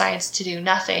school decides to do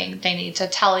nothing, they need to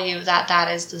tell you that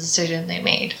that is the decision they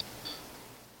made.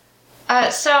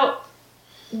 So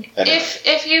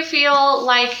If you feel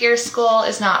like your school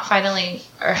is not following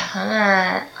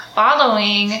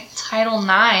Title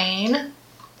IX,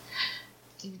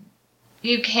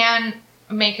 you can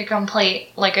make a complaint,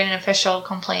 like an official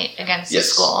complaint against the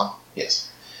school. Yes.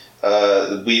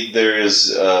 There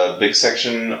is a big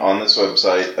section on this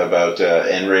website about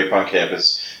NRAPE on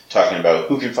campus, talking about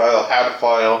who can file, how to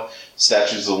file,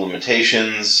 statutes of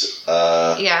limitations,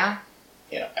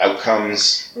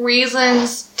 outcomes.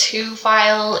 Reasons to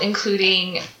file,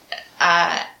 including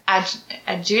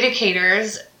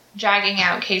adjudicators dragging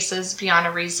out cases beyond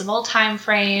a reasonable time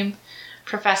frame,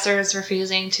 professors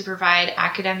refusing to provide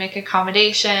academic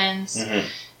accommodations,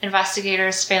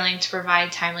 investigators failing to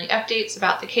provide timely updates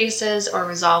about the cases or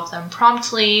resolve them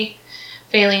promptly,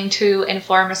 failing to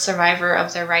inform a survivor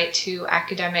of their right to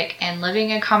academic and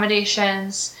living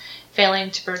accommodations,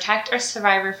 failing to protect a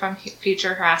survivor from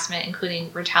future harassment, including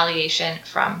retaliation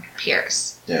from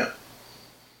peers. Yeah.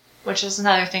 Which is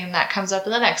another thing that comes up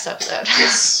in the next episode.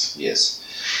 Yes.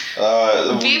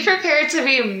 Be prepared to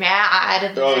be mad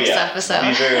in the next episode.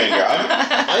 Be very angry.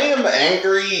 I am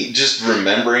angry just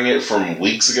remembering it from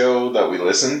weeks ago that we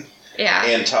listened. Yeah.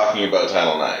 And talking about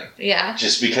Title IX. Yeah.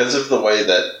 Just because of the way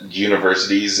that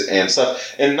universities and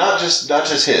stuff, and not just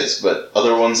his, but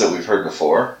other ones that we've heard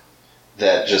before,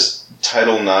 that just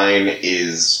Title IX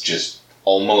is just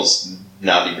almost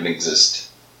not even exist.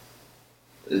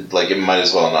 Like, it might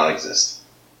as well not exist.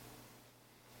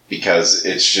 Because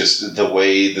it's just the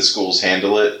way the schools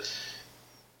handle it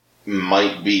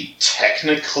might be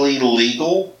technically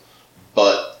legal,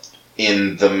 but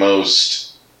in the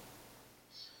most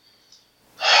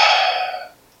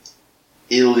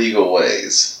illegal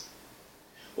ways.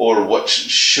 Or what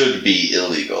should be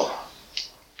illegal.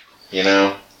 You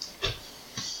know?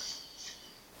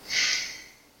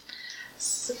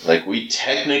 Like, we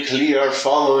technically are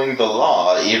following the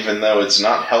law, even though it's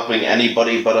not helping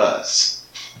anybody but us.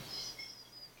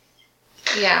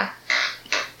 Yeah.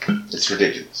 It's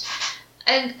ridiculous.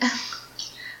 And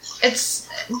it's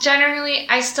generally,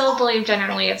 I still believe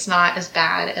generally it's not as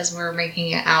bad as we're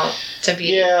making it out to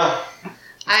be. Yeah.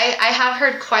 I have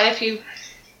heard quite a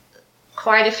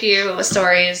few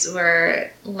stories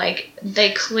where, like,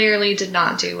 they clearly did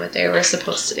not do what they were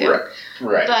supposed to do.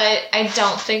 Right. But I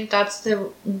don't think that's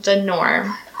the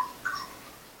norm.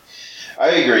 I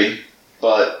agree.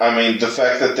 But, I mean, the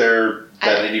fact that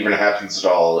it even happens at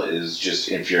all is just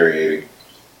infuriating.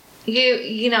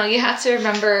 You have to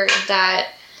remember that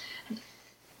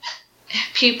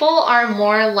people are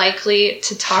more likely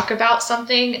to talk about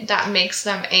something that makes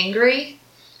them angry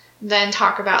than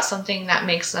talk about something that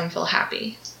makes them feel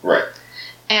happy. Right.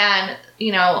 And,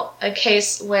 a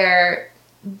case where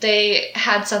they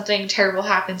had something terrible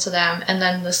happen to them and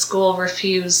then the school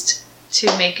refused to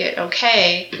make it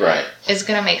okay, right, is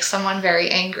going to make someone very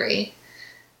angry.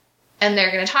 And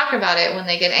they're going to talk about it when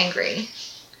they get angry.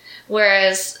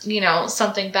 Whereas,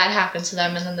 something bad happened to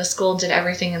them and then the school did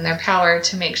everything in their power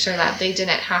to make sure that they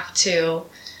didn't have to,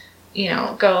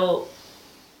 go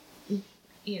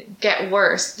get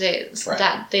worse,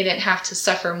 that they didn't have to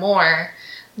suffer more.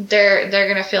 They're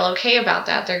going to feel okay about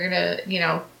that. They're going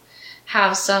to,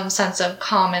 have some sense of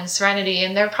calm and serenity,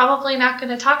 and they're probably not going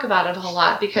to talk about it a whole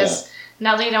lot because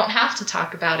now they don't have to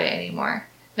talk about it anymore.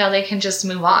 Now they can just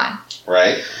move on.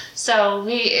 Right. So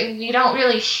we don't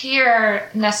really hear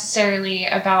necessarily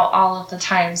about all of the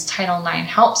times Title IX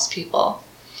helps people.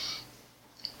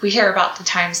 We hear about the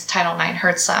times Title IX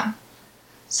hurts them.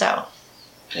 So.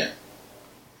 Yeah.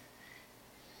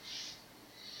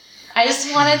 I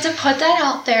just wanted to put that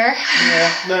out there.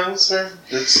 Yeah, no, sir.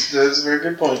 That's a very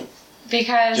good point.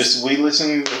 Because we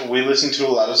listen to a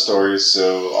lot of stories,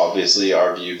 so obviously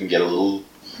our view can get a little,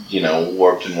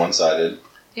 warped and one-sided.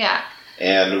 Yeah.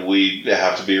 And we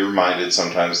have to be reminded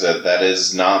sometimes that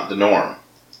is not the norm.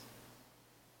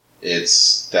 They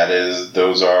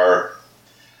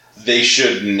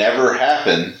should never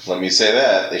happen. Let me say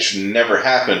that. They should never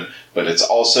happen, but it's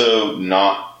also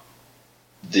not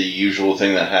the usual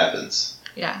thing that happens.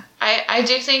 Yeah. I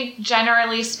do think,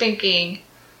 generally speaking...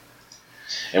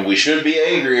 And we should be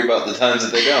angry about the times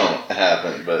that they don't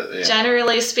happen, but... Yeah.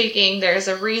 Generally speaking, there's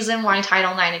a reason why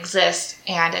Title IX exists,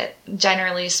 and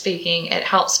generally speaking, it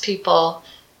helps people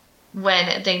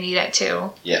when they need it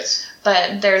to. Yes.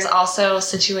 But there's also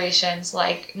situations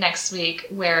like next week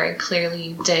where it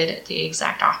clearly did the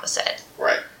exact opposite.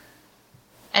 Right.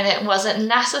 And it wasn't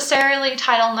necessarily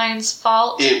Title IX's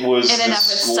fault. It was in and of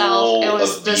itself. It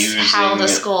was how the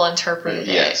school interpreted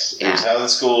it. Yes, it was how the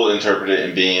school interpreted it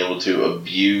and being able to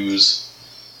abuse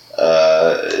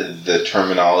the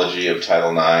terminology of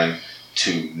Title IX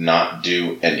to not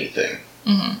do anything.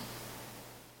 Mm-hmm.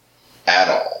 At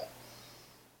all.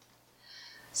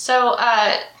 So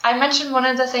I mentioned one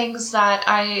of the things that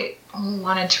I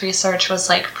wanted to research was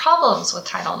like problems with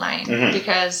Title IX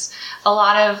because a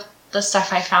lot of the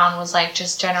stuff I found was like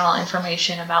just general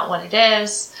information about what it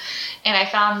is. And I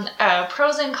found a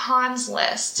pros and cons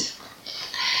list.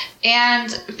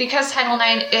 And because Title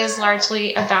IX is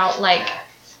largely about like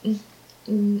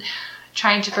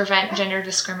trying to prevent gender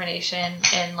discrimination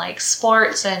in like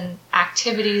sports and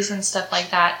activities and stuff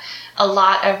like that, a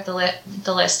lot of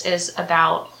the list is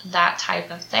about that type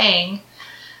of thing.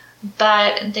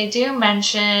 But they do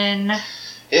mention...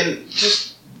 And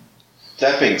just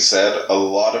that being said, a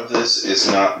lot of this is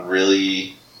not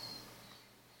really...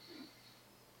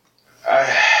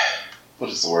 what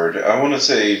is the word? I want to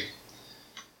say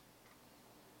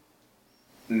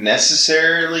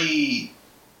necessarily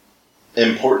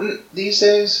important these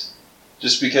days.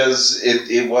 Just because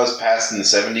it was passed in the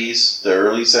 70s, the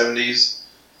early 70s.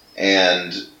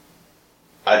 And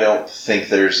I don't think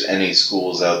there's any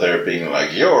schools out there being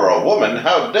like, you're a woman,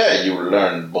 how dare you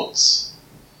learn books?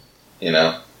 You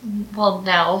know? Well,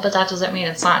 no, but that doesn't mean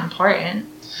it's not important.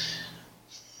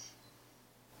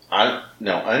 I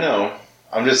know.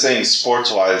 I'm just saying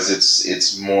sports-wise,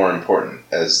 it's more important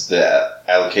as the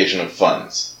allocation of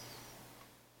funds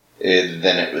than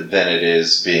it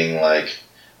is being like,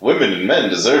 women and men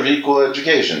deserve equal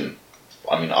education.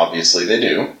 I mean, obviously they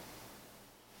do.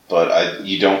 But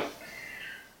you don't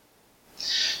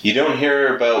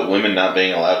hear about women not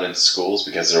being allowed into schools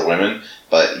because they're women,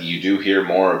 but you do hear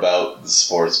more about the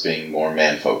sports being more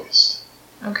man-focused.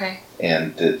 Okay.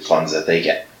 And the funds that they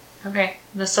get. Okay.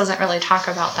 This doesn't really talk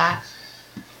about that.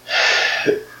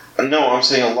 No, I'm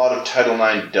saying a lot of Title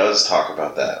IX does talk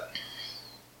about that.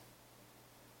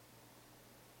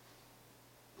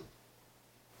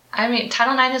 I mean,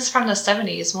 Title IX is from the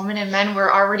 70s. Women and men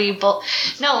were already both...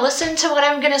 No, listen to what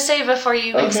I'm going to say before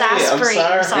you exasperate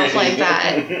yourself like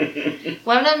that.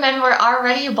 Women and men were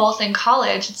already both in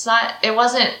college. It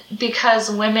wasn't because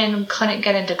women couldn't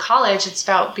get into college. It's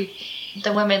about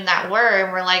the women that were,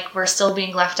 and we're still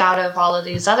being left out of all of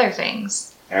these other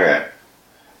things. Alright.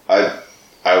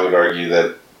 I would argue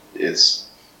that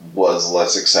was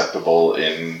less acceptable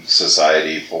in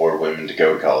society for women to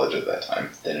go to college at that time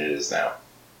than it is now.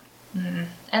 Mm.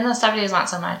 In the 70s, not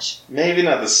so much. Maybe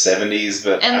not the 70s,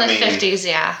 but in the 50s,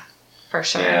 yeah, for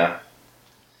sure. Yeah.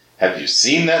 Have you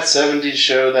seen that 70s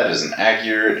show? That is an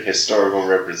accurate historical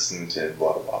representative,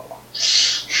 blah, blah, blah, blah.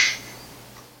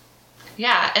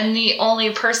 Yeah, and the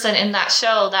only person in that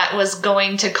show that was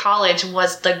going to college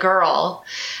was the girl.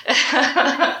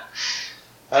 I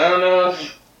don't know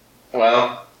if...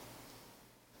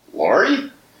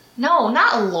 Lori? No,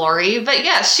 not Lori, but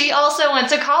yes, she also went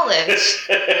to college.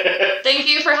 Thank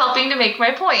you for helping to make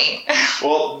my point.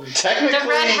 Well, technically... The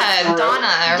redhead, Donna,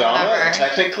 or whatever.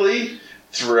 Technically,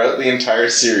 throughout the entire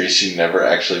series, she never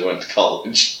actually went to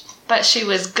college. But she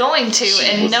was going to,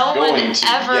 and no one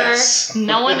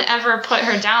ever put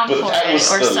her down but for that it,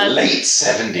 was or the said late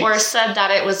 70s. Or said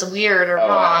that it was weird or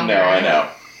wrong. No, I know.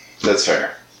 That's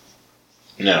fair.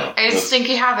 No. I just think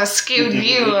you have a skewed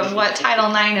view of what Title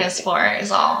IX is for,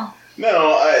 is all.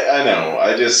 No, I know.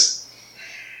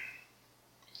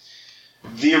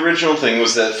 The original thing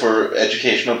was that for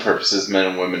educational purposes, men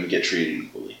and women get treated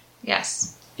equally.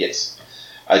 Yes. Yes.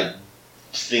 I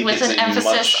think with an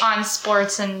emphasis on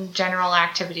sports and general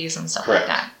activities and stuff like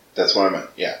that. That's what I meant,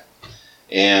 yeah.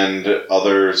 And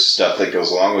other stuff that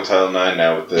goes along with Title IX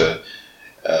now with the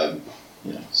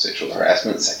sexual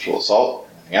harassment, sexual assault,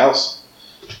 everything else.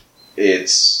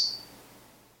 It's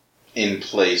in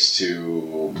place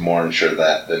to more ensure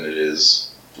that than it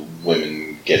is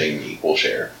women getting equal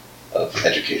share of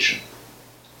education.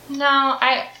 No,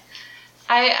 I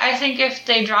think if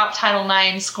they dropped Title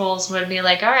IX, schools would be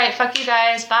like, all right, fuck you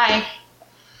guys, bye.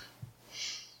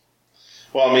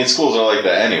 Well, I mean, schools are like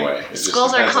that anyway.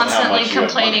 Schools are constantly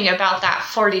complaining about that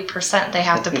 40% they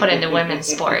have to put into women's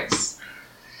sports.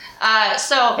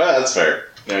 Well, that's fair.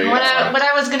 What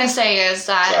I was going to say is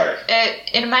that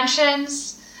it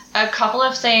mentions a couple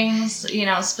of things,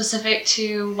 specific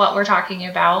to what we're talking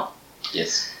about.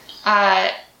 Yes.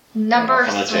 Number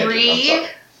 3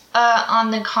 on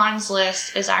the cons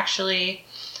list is actually,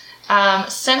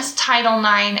 since Title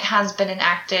IX has been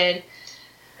enacted,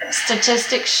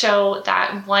 statistics show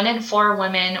that 1 in 4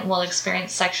 women will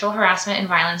experience sexual harassment and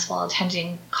violence while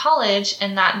attending college,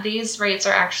 and that these rates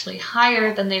are actually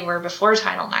higher than they were before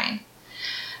Title IX.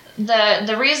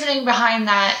 The reasoning behind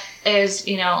that is,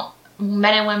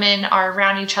 men and women are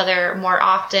around each other more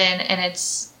often, and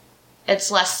it's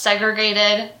less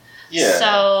segregated. Yeah.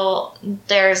 So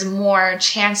there's more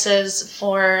chances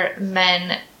for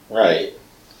men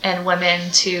and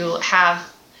women to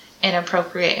have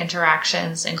inappropriate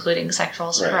interactions, including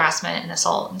sexual harassment and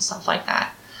assault and stuff like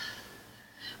that.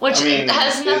 Which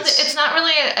has nothing. It's not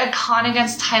really a con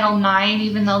against Title IX,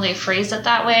 even though they phrase it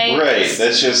that way. Right.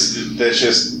 That's just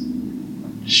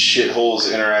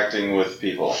shitholes interacting with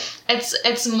people.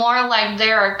 It's more like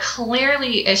there are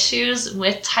clearly issues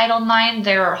with Title IX.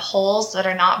 There are holes that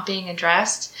are not being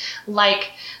addressed, like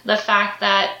the fact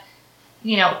that,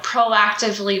 you know,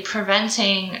 proactively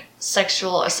preventing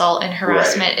sexual assault and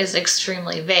harassment is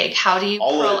extremely vague. How do you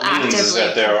all proactively it means is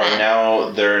that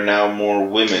there are now more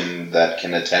women that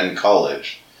can attend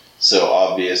college. So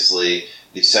obviously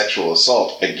the sexual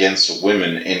assault against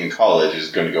women in college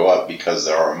is going to go up because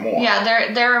there are more. Yeah,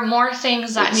 there are more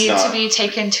things that need to be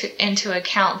taken into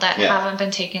account that haven't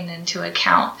been taken into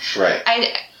account. Right.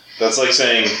 That's like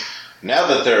saying, now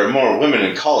that there are more women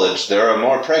in college, there are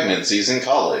more pregnancies in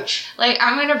college. Like,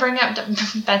 I'm going to bring up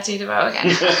Betsy DeVoe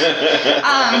again.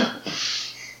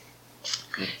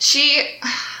 She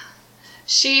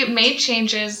made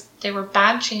changes. They were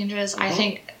bad changes. I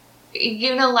think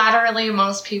unilaterally,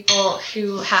 most people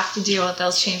who have to deal with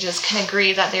those changes can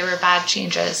agree that they were bad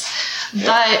changes. Yep.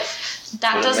 But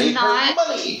that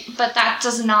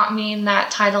does not mean that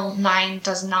Title IX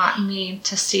does not need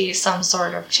to see some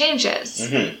sort of changes.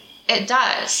 Mm-hmm. It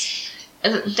does.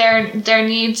 There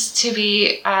needs to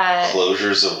be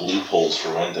closures of loopholes,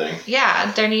 for one thing.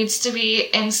 Yeah, there needs to be,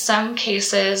 in some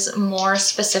cases, more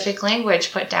specific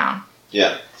language put down.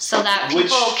 Yeah. So that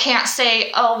people can't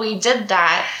say, "Oh, we did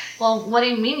that." Well, what do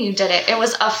you mean you did it? It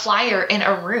was a flyer in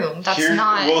a room. That's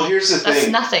not. Well, here's the thing. That's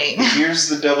nothing. Here's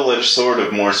the double-edged sword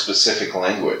of more specific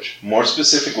language. More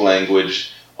specific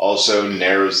language also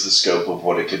narrows the scope of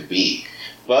what it could be,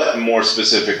 but more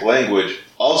specific language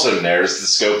also narrows the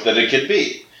scope that it could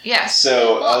be. Yes.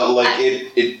 So,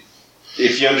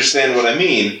 if you understand what I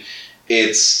mean,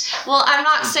 it's... Well, I'm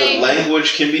not saying... The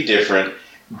language can be different,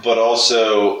 but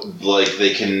also, like,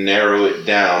 they can narrow it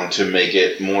down to make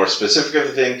it more specific of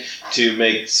the thing, to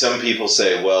make some people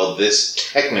say, well, this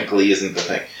technically isn't the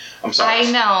thing. I'm sorry.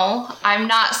 I know. I'm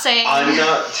not saying... I'm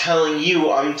not telling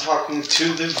you. I'm talking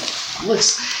to the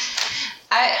list.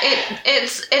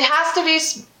 It has to be...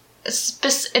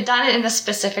 done it in a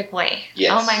specific way.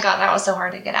 Yes. Oh my god, that was so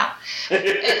hard to get out.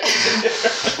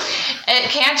 It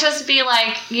can't just be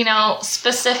like, you know,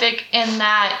 specific in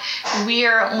that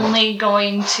we're only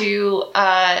going to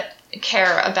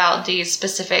care about these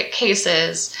specific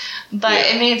cases, but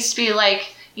it needs to be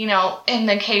like, you know, in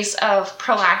the case of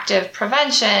proactive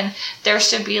prevention, there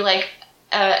should be like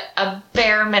a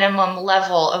bare minimum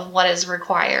level of what is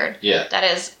required. Yeah. That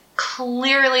is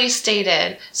clearly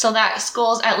stated so that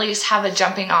schools at least have a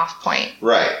jumping off point.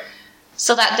 Right.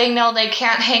 So that they know they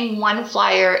can't hang one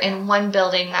flyer in one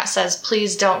building that says,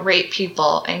 please don't rape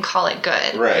people and call it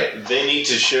good. Right. They need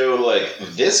to show, like,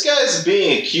 this guy's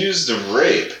being accused of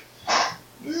rape.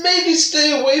 Maybe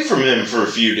stay away from him for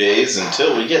a few days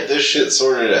until we get this shit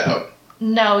sorted out.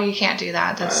 No, you can't do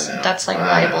that. That's like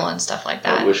libel and stuff like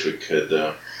that. I wish we could,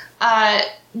 though.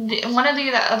 One of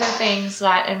the other things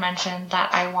that I mentioned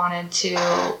that I wanted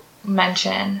to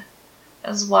mention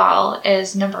as well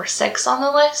is number 6 on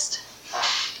the list.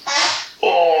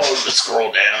 Oh, let's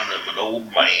scroll down. I'm an old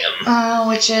man.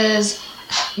 Which is,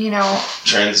 you know...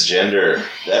 Transgender.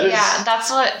 That is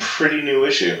that's what... pretty new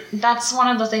issue. That's one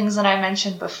of the things that I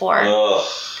mentioned before. Ugh.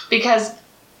 Because...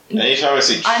 Anytime I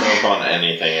see Trump on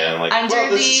anything, I'm like,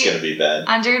 well, this is going to be bad.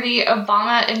 Under the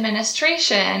Obama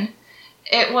administration,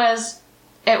 it was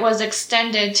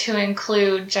extended to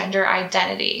include gender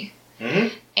identity. Mm-hmm.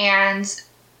 And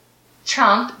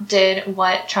Trump did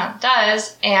what Trump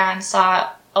does and saw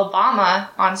Obama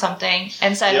on something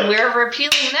and said, we're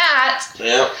repealing that.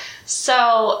 Yep.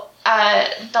 So,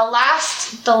 let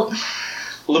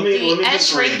me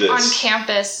just read this. On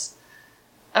campus.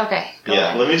 Okay, go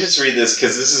ahead. Let me just read this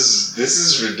because this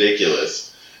is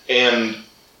ridiculous. And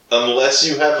unless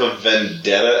you have a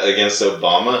vendetta against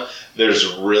Obama,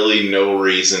 there's really no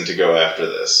reason to go after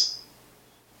this.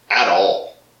 At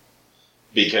all.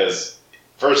 Because,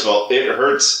 first of all, it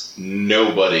hurts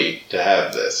nobody to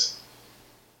have this.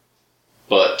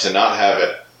 But to not have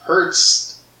it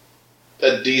hurts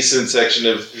a decent section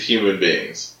of human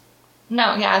beings.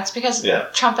 No, it's because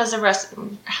Trump is a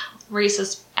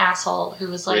racist asshole who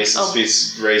was like...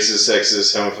 Racist,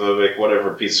 sexist, homophobic,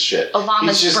 whatever piece of shit.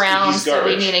 Obama's brown, so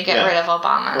we need to get rid of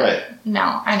Obama. Right.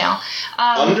 No, I know.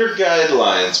 Under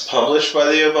guidelines published by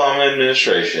the Obama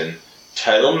administration,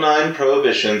 Title IX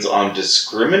prohibitions on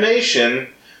discrimination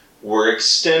were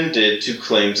extended to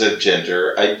claims of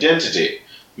gender identity,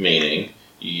 meaning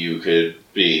you could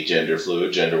be gender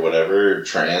fluid, gender whatever,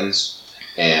 trans,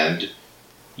 and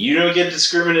You don't get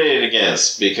discriminated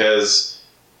against because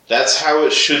that's how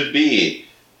it should be.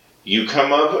 You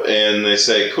come up and they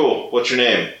say, cool, what's your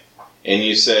name? And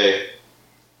you say,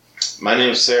 my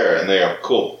name's Sarah. And they go,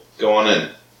 cool, go on in.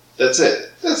 That's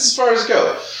it. That's as far as it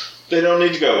goes. They don't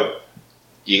need to go,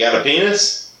 you got a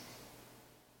penis?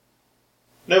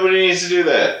 Nobody needs to do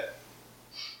that.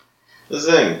 The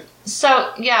thing.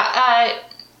 So, yeah,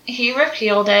 he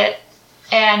repealed it,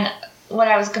 and what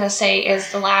I was going to say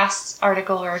is the last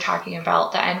article we were talking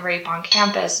about, the End Rape on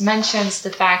Campus, mentions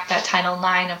the fact that Title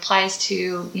IX applies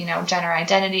to, gender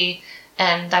identity,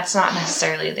 and that's not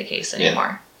necessarily the case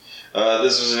anymore. Yeah.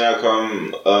 This was an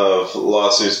outcome of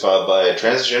lawsuits filed by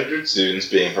transgendered students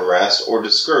being harassed or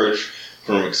discouraged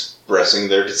from expressing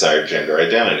their desired gender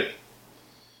identity.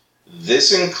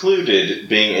 This included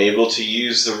being able to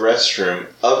use the restroom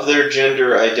of their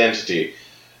gender identity.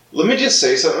 Let me just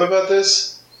say something about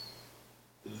this.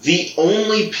 The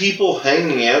only people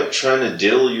hanging out trying to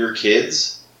diddle your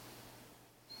kids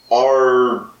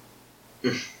are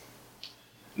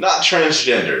not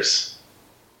transgenders.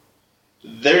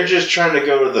 They're just trying to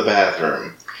go to the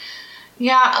bathroom.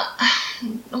 Yeah,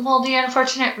 well, the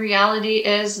unfortunate reality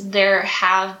is there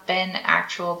have been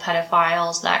actual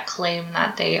pedophiles that claim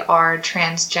that they are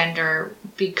transgender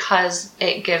because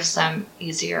it gives them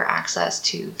easier access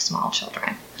to small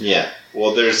children. Yeah,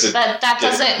 well, there's a But that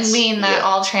difference. doesn't mean that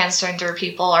all transgender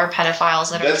people are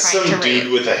pedophiles that That's are trying to some rape.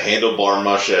 dude with a handlebar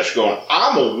mustache going,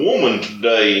 I'm a woman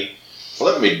today,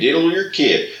 let me diddle your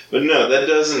kid. But no, that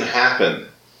doesn't happen,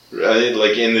 right?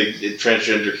 Like in the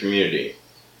transgender community.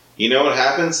 You know what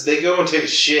happens? They go and take a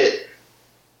shit.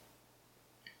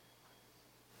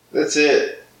 That's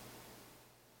it.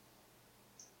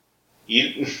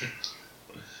 And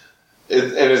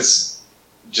it's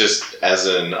just as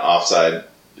an offside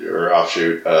or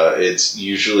offshoot, it's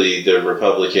usually the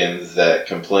Republicans that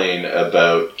complain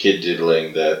about kid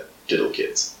diddling that diddle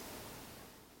kids.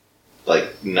 Like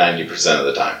 90% of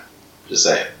the time. Just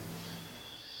saying.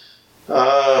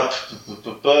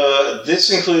 But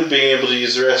this included being able to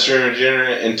use the restroom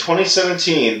in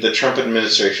 2017, the Trump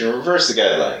administration reversed the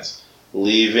guidelines,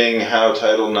 leaving how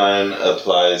Title IX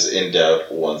applies in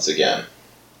doubt once again.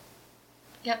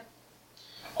 Yep.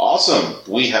 Awesome.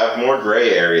 We have more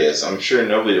gray areas. I'm sure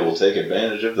nobody will take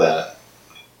advantage of that.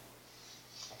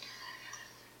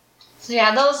 So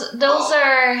yeah,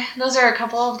 those are a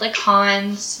couple of the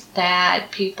cons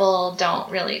that people don't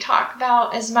really talk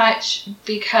about as much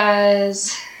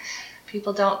because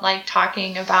people don't like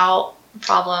talking about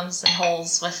problems and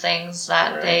holes with things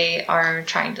that they are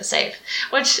trying to save.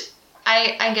 Which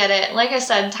I get it. Like I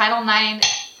said, Title IX,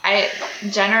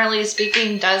 generally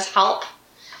speaking, does help.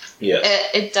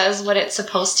 Yes. It does what it's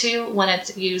supposed to when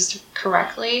it's used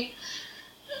correctly.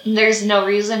 There's no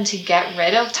reason to get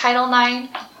rid of Title IX.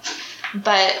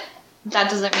 But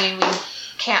that doesn't mean we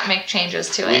can't make changes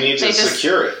to it. We need to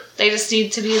secure it. They just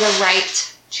need to be the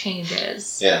right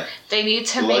changes. Yeah. They need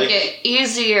to make it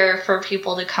easier for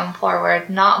people to come forward,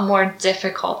 not more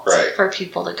difficult for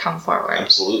people to come forward.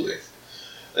 Absolutely.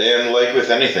 And like with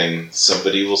anything,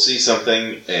 somebody will see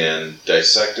something and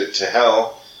dissect it to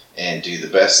hell and do the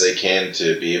best they can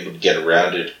to be able to get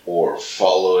around it or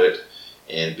follow it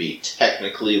and be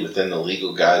technically within the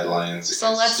legal guidelines.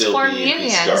 So let's form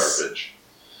unions. Garbage.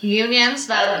 Unions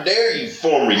that... How dare you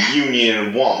form a union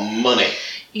and want money?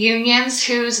 Unions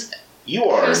whose you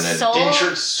are an sole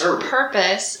indentured servant.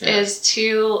 Purpose is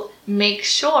to make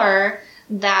sure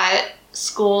that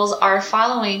schools are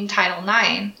following Title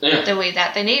IX the way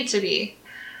that they need to be.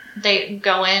 They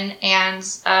go in and,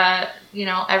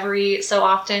 every so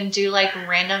often do like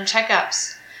random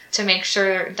checkups to make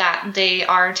sure that they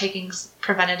are taking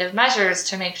preventative measures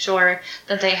to make sure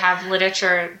that they have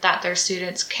literature that their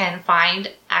students can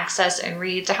find, access, and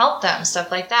read to help them,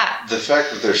 stuff like that. The fact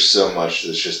that there's so much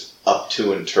that's just up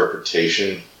to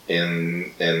interpretation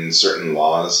in certain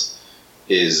laws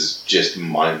is just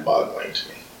mind-boggling to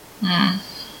me.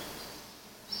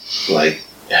 Like...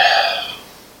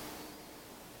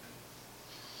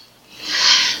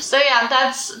 So yeah,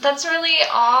 that's really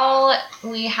all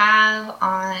we have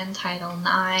on Title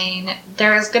IX.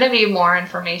 There is going to be more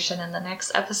information in the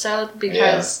next episode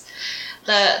because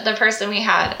the person we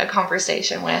had a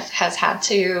conversation with has had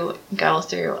to go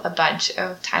through a bunch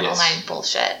of Title IX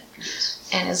bullshit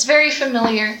and is very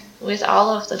familiar with all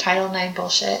of the Title IX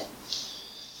bullshit.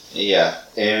 Yeah,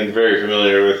 and very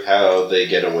familiar with how they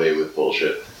get away with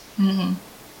bullshit. Mm-hmm.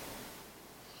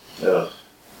 Ugh.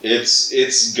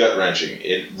 It's gut-wrenching.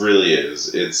 It really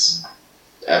is. It's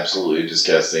absolutely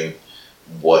disgusting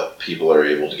what people are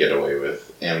able to get away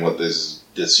with and what this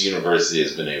university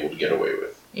has been able to get away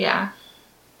with. Yeah.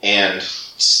 and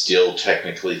still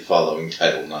technically following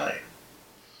Title IX.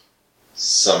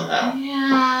 Somehow.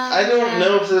 Yeah. I don't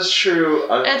know if that's true.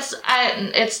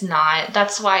 It's not.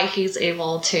 That's why he's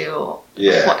able to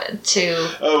complaint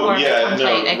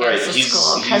against the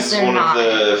school, because he's they're one not. of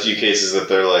the few cases that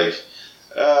they're like,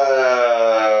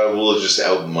 we'll just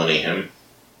out money him.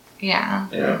 Yeah.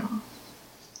 Yeah.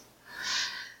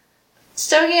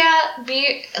 So yeah,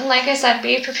 like I said,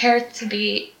 be prepared to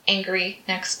be angry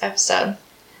next episode.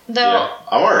 Though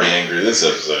I'm already angry this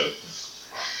episode.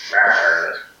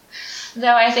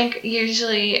 Though I think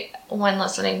usually when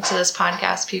listening to this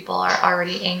podcast, people are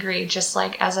already angry, just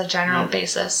like as a general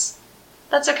basis.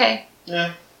 That's okay.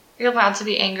 Yeah. You're allowed to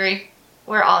be angry.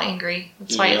 We're all angry.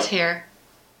 That's why it's here.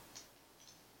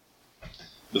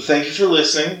 But thank you for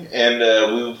listening, and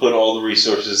we will put all the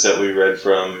resources that we read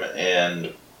from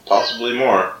and possibly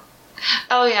more.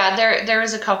 Oh yeah, there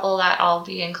was a couple that I'll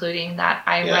be including that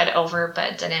I read over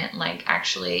but didn't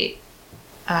actually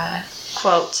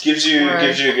quote. Gives you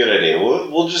a good idea.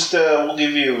 We'll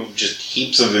give you just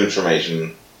heaps of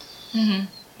information.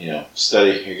 Mm-hmm.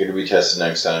 Study. You're going to be tested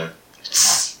next time.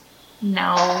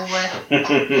 No.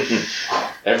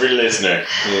 Every listener,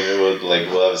 we'll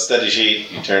have a study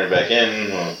sheet. You turn it back in.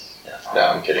 No,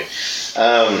 I'm kidding.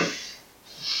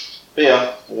 But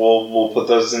yeah, we'll put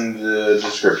those in the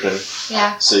description.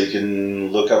 Yeah. So you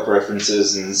can look up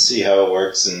references and see how it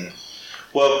works and,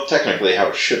 well, technically how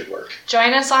it should work.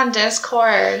 Join us on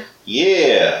Discord.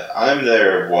 Yeah, I'm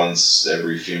there once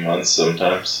every few months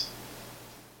sometimes.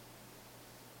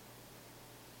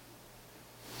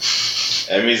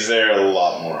 Emmy's there a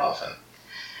lot more often.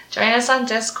 Join us on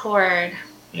Discord.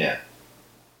 Yeah.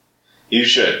 You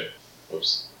should.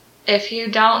 Oops. If you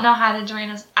don't know how to join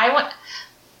us,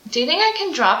 do you think I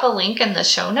can drop a link in the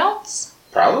show notes?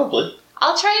 Probably.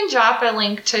 I'll try and drop a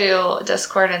link to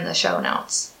Discord in the show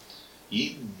notes.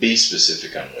 You be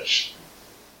specific on which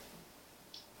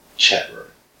chat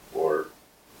room or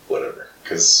whatever.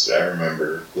 Because I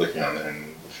remember looking on there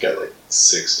and we've got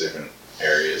 6 different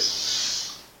areas.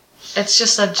 It's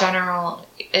just a general.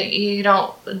 You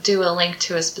don't do a link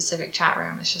to a specific chat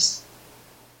room. It's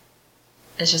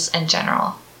just in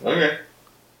general. Okay.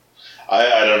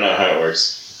 I don't know how it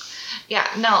works. Yeah,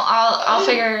 no, I'll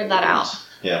figure that out.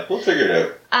 Yeah, we'll figure it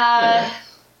out. Anyway.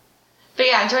 But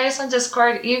yeah, join us on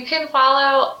Discord. You can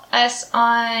follow us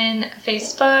on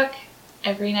Facebook,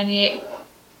 Every98.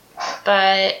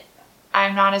 But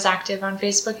I'm not as active on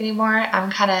Facebook anymore.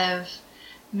 I'm kind of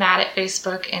mad at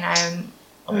Facebook, and I'm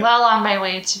well on my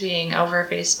way to being over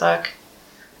Facebook,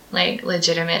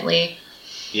 legitimately.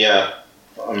 Yeah,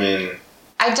 I mean,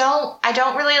 I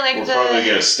don't really like we're probably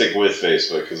gonna stick with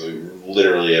Facebook because we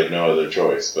literally have no other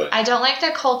choice. But I don't like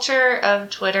the culture of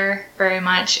Twitter very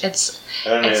much. It's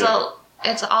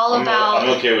all about. I'm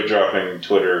okay with dropping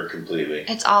Twitter completely.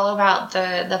 It's all about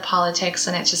the politics,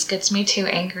 and it just gets me too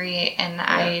angry, and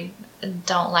I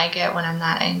don't like it when I'm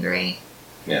that angry.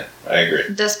 Yeah, I agree.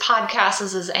 This podcast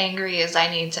is as angry as I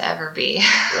need to ever be.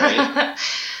 Right.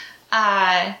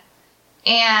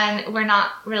 And we're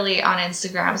not really on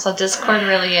Instagram, so Discord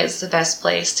really is the best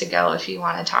place to go if you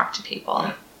want to talk to people.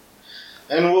 Yeah.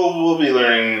 And we'll be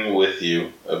learning with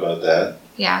you about that.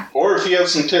 Yeah. Or if you have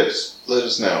some tips, let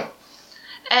us know.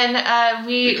 And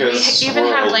we even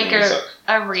have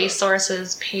a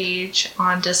resources page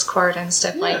on Discord and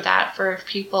stuff like that for if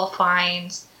people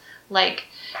find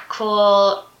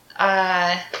cool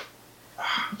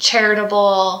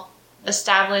charitable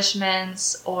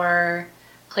establishments or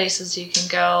places you can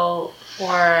go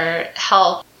for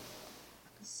help.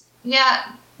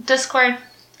 Yeah, Discord.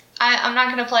 I'm not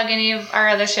going to plug any of our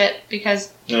other shit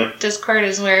because Discord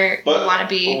is where you want to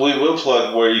be. We will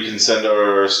plug where you can send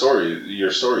your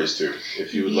stories to,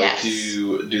 if you would like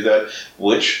to do that.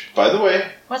 Which, by the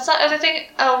way... What's that other thing?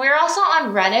 Oh, we're also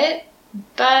on Reddit,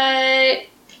 but...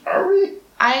 Are we?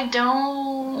 I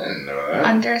didn't know that.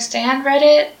 Understand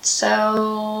Reddit,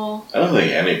 so... I don't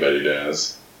think anybody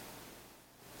does.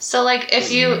 So,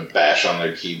 if you... Bash on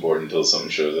their keyboard until something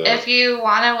shows up. If you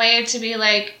want a way to be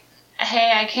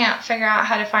hey, I can't figure out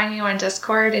how to find you on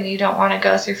Discord and you don't want to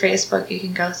go through Facebook, you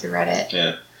can go through Reddit.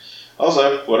 Yeah.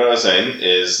 Also, what I was saying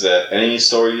is that any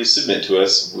story you submit to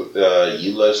us,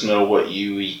 you let us know what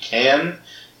you can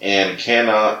and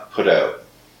cannot put out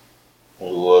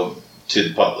to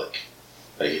the public.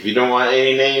 If you don't want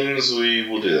any names, we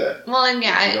will do that. Well, and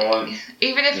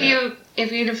even if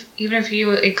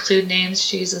you include names,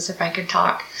 Jesus, if I could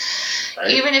talk.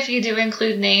 Right? Even if you do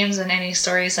include names in any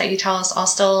stories that you tell us, I'll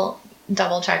still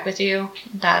double check with you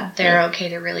that they're okay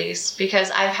to release,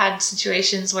 because I've had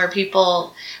situations where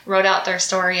people wrote out their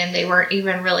story and they weren't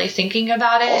even really thinking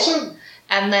about it. Also,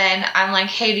 And then I'm like,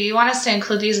 hey, do you want us to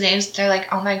include these names? They're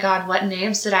like, oh my God, what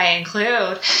names did I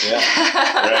include? Yeah,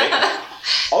 right.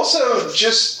 Also,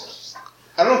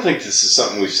 I don't think this is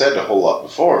something we've said a whole lot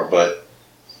before, but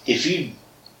if you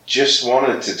just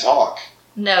wanted to talk.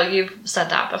 No, you've said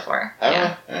that before.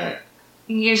 Yeah. All right.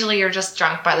 Usually you're just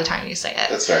drunk by the time you say it.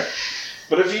 That's right.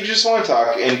 But if you just want to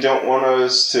talk and don't want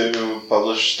us to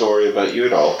publish a story about you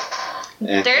at all.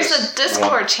 There's a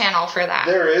Discord channel for that.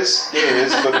 There is.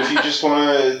 But if you just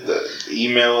want to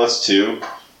email us too,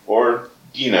 or,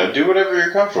 do whatever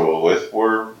you're comfortable with,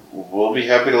 we'll be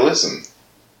happy to listen.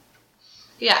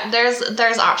 Yeah,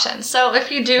 there's options. So if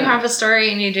you do have a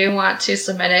story and you do want to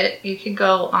submit it, you can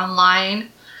go online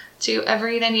to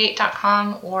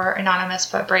every98.com or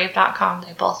anonymousbutbrave.com.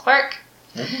 They both work.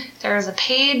 Mm-hmm. There is a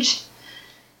page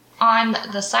on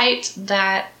the site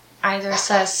that either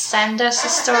says send us a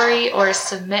story or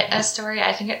submit a story.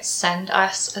 I think it's send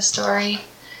us a story.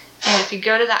 And if you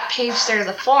go to that page, there's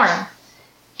a form.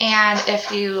 And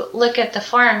if you look at the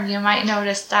form, you might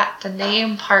notice that the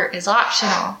name part is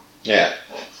optional. Yeah.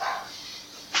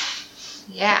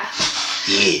 Yeah.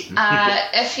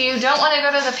 If you don't want to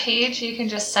go to the page, you can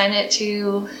just send it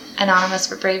to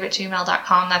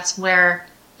anonymousbutbrave@gmail.com. That's where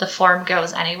the form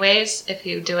goes anyways. If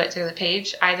you do it through the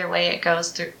page, either way it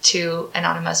goes through to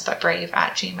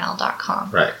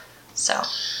anonymousbutbrave@gmail.com. Right. So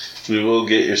we will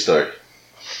get your story.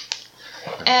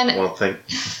 And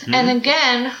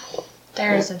again,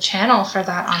 there's a channel for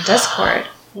that on Discord.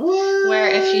 What? Where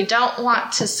if you don't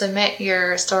want to submit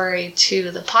your story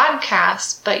to the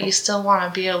podcast, but you still want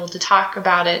to be able to talk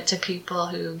about it to people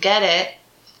who get it,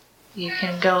 you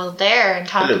can go there and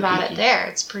talk about it there.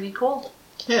 It's pretty cool.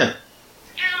 Yeah.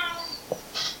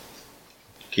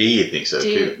 Kiki thinks so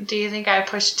too. Do you think I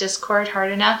pushed Discord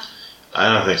hard enough? I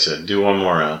don't think so. Do one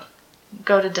more round.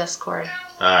 Go to Discord.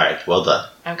 Alright, well done.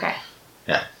 Okay.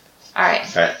 Yeah. Alright.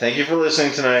 Thank you for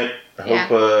listening tonight. I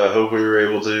hope we were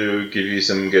able to give you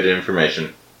some good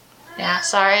information. Yeah,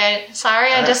 sorry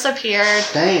I disappeared.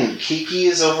 Dang, Kiki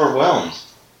is overwhelmed.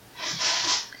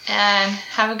 And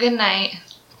have a good night.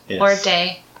 Yes. Or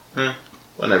day.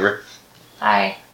 Whenever. Bye.